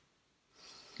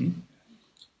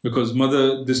 Because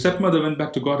the stepmother went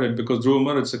back to Godhead because Dhruva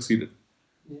Maharaj succeeded.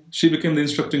 She became the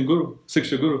instructing guru,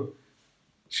 Siksha Guru.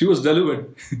 She was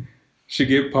delivered. She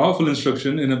gave powerful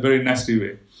instruction in a very nasty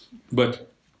way. But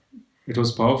it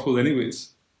was powerful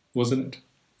anyways, wasn't it?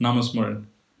 Namasmaran.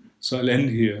 So I'll end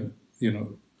here, you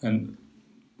know, and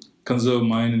conserve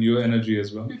mine and your energy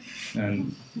as well.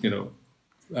 And, you know,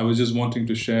 I was just wanting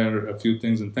to share a few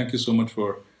things. And thank you so much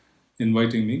for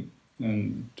inviting me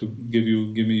and to give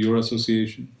me your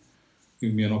association,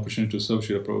 give me an opportunity to serve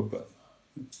Srila Prabhupada.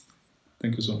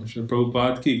 Thank you so much. Srila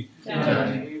Prabhupada ki.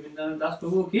 That's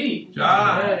Prabhu ki.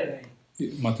 Jai.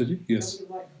 Mataji, yes.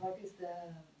 What is the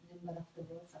number of the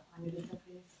words of Aniruddha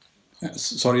praise?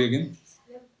 Sorry again.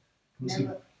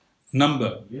 Number.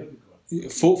 Number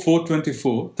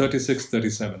 424, 36,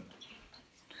 37.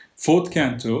 4th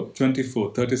canto,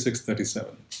 24, 36,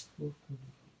 37.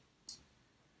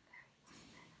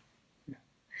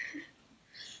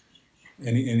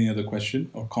 Any other question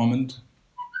or comment?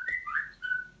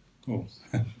 Oh,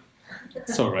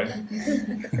 it's all right.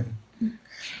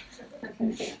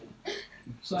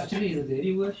 So actually, the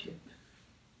daily worship,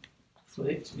 for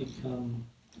it to become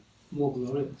more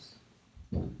glorious,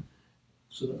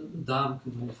 so that the Dham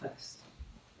can manifest,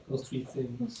 those 3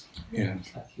 things. Yeah.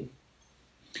 Exactly.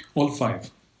 All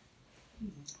 5.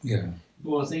 Yeah. But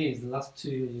what I'm saying is, the last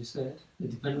 2, as you said, they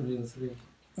depend on the other 3.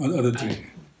 Other 3.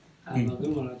 And Madhu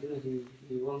Maharaj,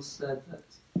 he once said that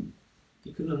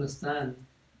he couldn't understand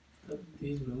that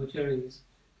these brahmacharis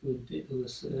who were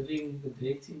serving the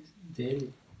deities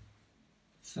daily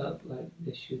felt like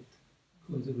they should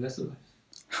go into the rest of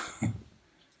life.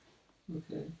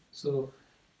 Okay. So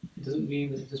it doesn't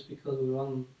mean that just because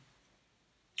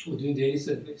we're doing daily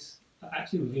service, that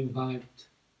actually we've imbibed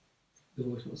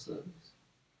devotional service.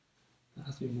 There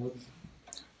has to be more than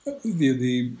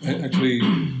that. Actually,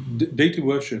 deity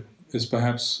worship is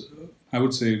perhaps, I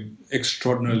would say,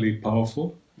 extraordinarily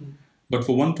powerful. But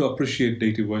for one to appreciate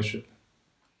deity worship,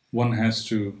 one has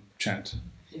to chant.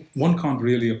 Yes. One can't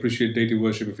really appreciate deity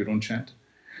worship if you don't chant.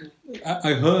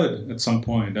 I heard at some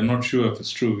point, I'm not sure if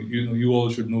it's true, you all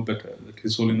should know better, that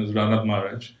His Holiness Ranat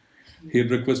Maharaj, he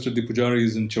had requested the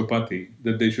pujaris in Chowpatty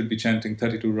that they should be chanting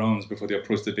 32 rounds before they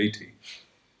approach the deity.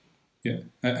 Yeah,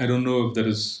 I don't know if that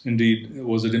is indeed,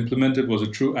 was it implemented, was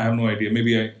it true? I have no idea.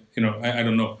 Maybe I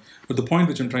don't know. But the point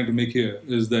which I'm trying to make here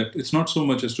is that it's not so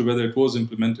much as to whether it was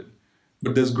implemented,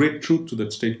 but there's great truth to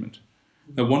that statement.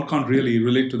 That one can't really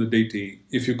relate to the deity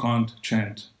if you can't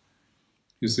chant.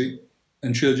 You see?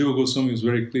 And Srila Jiva Goswami was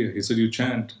very clear. He said, you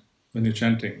chant when you're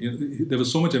chanting. There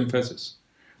was so much emphasis.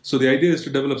 So the idea is to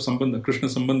develop sambandha. Krishna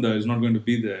sambandha is not going to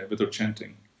be there without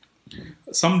chanting.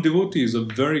 Some devotees are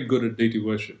very good at deity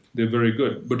worship. They're very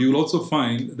good. But you'll also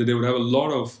find that they would have a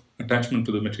lot of attachment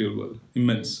to the material world.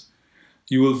 Immense.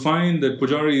 You will find that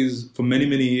pujaris, for many,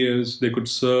 many years, they could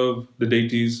serve the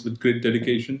deities with great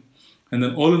dedication. And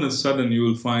then all of a sudden, you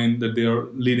will find that they are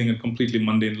leading a completely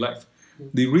mundane life.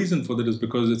 The reason for that is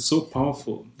because it's so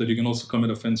powerful that you can also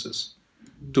commit offenses.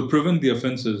 To prevent the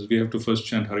offenses, we have to first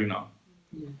chant Harinam.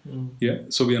 Yeah,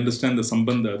 so we understand the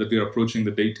sambandha, that we are approaching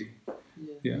the deity.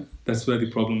 Yeah, that's where the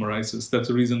problem arises. That's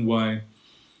the reason why,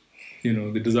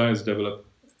 the desires develop.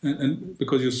 And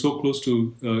because you're so close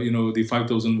to, the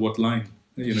 5,000 watt line,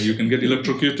 you can get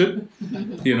electrocuted.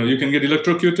 You can get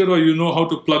electrocuted, or how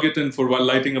to plug it in for while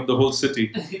lighting up the whole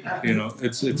city.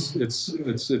 It's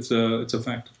a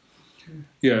fact.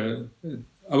 Yeah,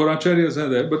 our acharyas are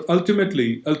there, but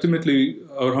ultimately,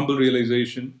 our humble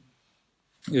realization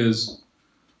is,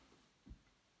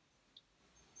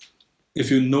 if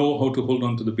you know how to hold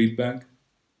on to the bead bag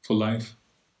for life,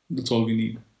 that's all we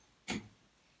need.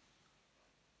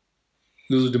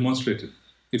 This is demonstrated.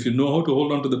 If you know how to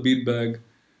hold on to the bead bag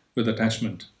with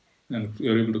attachment, and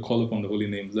you're able to call upon the holy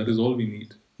names, that is all we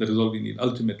need. That is all we need,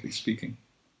 ultimately speaking.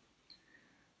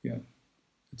 Yeah,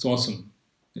 it's awesome.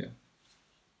 Yeah.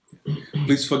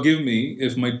 Please forgive me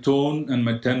if my tone and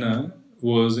my tenor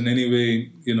was in any way,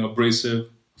 abrasive,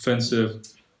 offensive,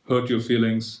 hurt your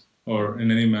feelings, or in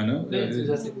any manner.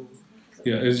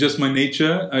 Yeah, it's just my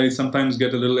nature. I sometimes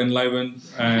get a little enlivened,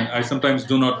 and I sometimes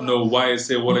do not know why I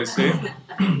say what I say.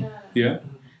 Yeah,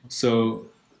 so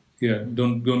yeah,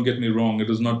 don't get me wrong. It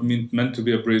was not meant to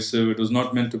be abrasive. It was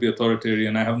not meant to be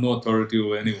authoritarian. I have no authority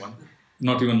over anyone,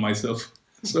 not even myself.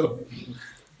 So.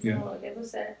 Yeah. No, there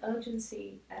was an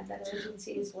urgency, and that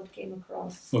urgency is what came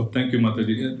across. Oh, thank you,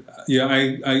 Mataji. Yeah,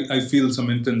 I feel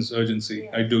some intense urgency.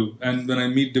 Yeah. I do. And when I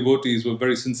meet devotees who are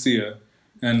very sincere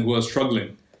and who are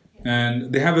struggling,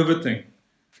 and they have everything,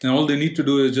 and all they need to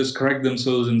do is just correct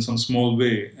themselves in some small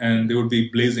way, and they would be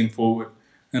blazing forward.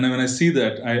 And when I see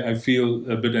that, I feel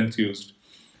a bit enthused.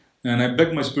 And I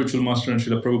beg my spiritual master and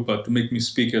Srila Prabhupada to make me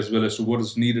speak as well as to what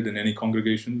is needed in any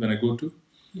congregation when I go to.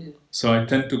 Yeah. So I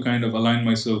tend to kind of align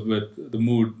myself with the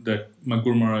mood that my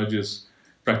Guru Maharaj is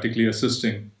practically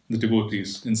assisting the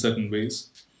devotees in certain ways.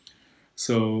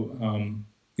 So,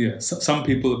 some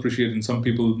people appreciate it, and some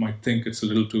people might think it's a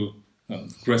little too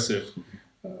aggressive.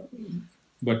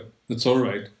 But it's all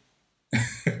right.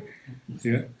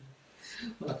 Yeah.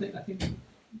 Well, I think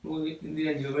in the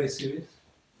end you're very serious,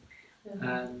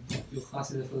 and your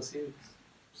classes are so serious.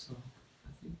 So I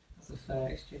think that's a fair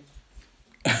exchange.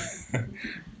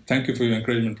 Thank you for your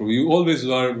encouragement, Prabhu. You always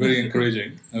are very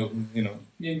encouraging. You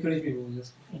encourage people.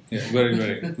 Yeah, very,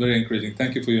 very, very encouraging.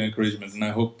 Thank you for your encouragement, and I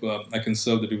hope I can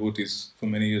serve the devotees for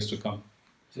many years to come.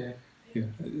 Yeah. Yeah.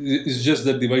 It's just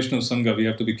that the Vaishnava Sangha, we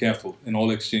have to be careful in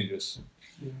all exchanges.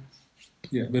 Yes.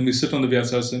 Yeah. When we sit on the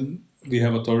Vyasasana, we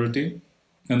have authority,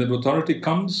 and that authority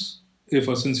comes if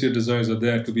our sincere desires are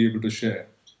there to be able to share.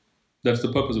 That's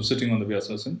the purpose of sitting on the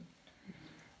Vyasasana.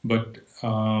 But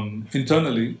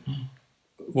internally,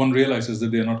 one realizes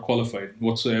that they are not qualified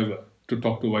whatsoever to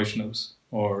talk to Vaishnavas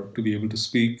or to be able to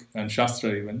speak, and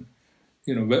Shastra even.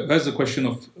 Where's the question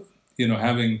of,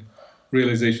 having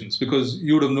realizations? Because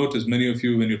you would have noticed, many of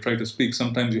you, when you try to speak,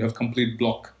 sometimes you have complete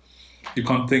block. You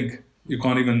can't think. You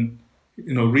can't even,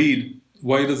 read.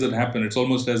 Why does it happen? It's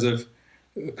almost as if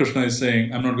Krishna is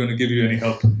saying, I'm not going to give you any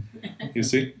help. You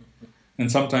see?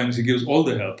 And sometimes he gives all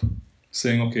the help,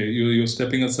 saying, okay, you're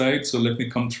stepping aside, so let me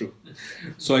come through.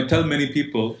 So I tell many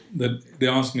people that they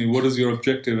ask me, what is your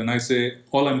objective? And I say,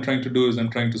 all I'm trying to do is I'm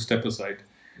trying to step aside.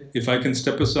 If I can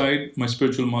step aside, my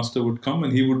spiritual master would come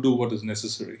and he would do what is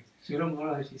necessary. Sriram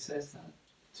Maharaj, he says that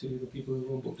to the people who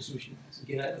won't book distribution. So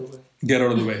get out of the way. Get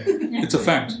out of the way. It's a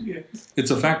fact. Yeah.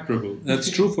 It's a fact, Prabhu. That's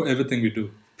true for everything we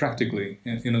do, practically.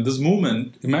 And, this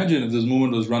movement, imagine if this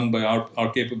movement was run by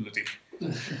our capability.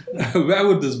 Where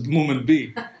would this movement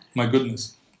be? My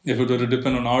goodness. If it were to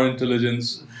depend on our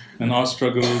intelligence and our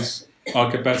struggles,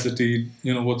 our capacity,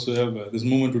 whatsoever, this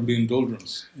movement would be in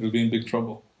doldrums. It would be in big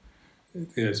trouble.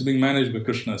 Yeah, it's being managed by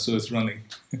Krishna, so it's running.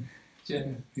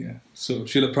 Yeah. So,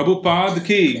 Srila Prabhupada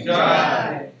ki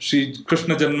Jai. Shri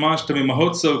Krishna Janmashtami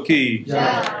Mahotsav ki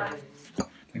Jai.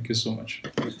 Thank you so much.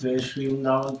 Jai Shri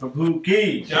Vrindavan Pr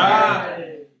ki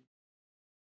Jai.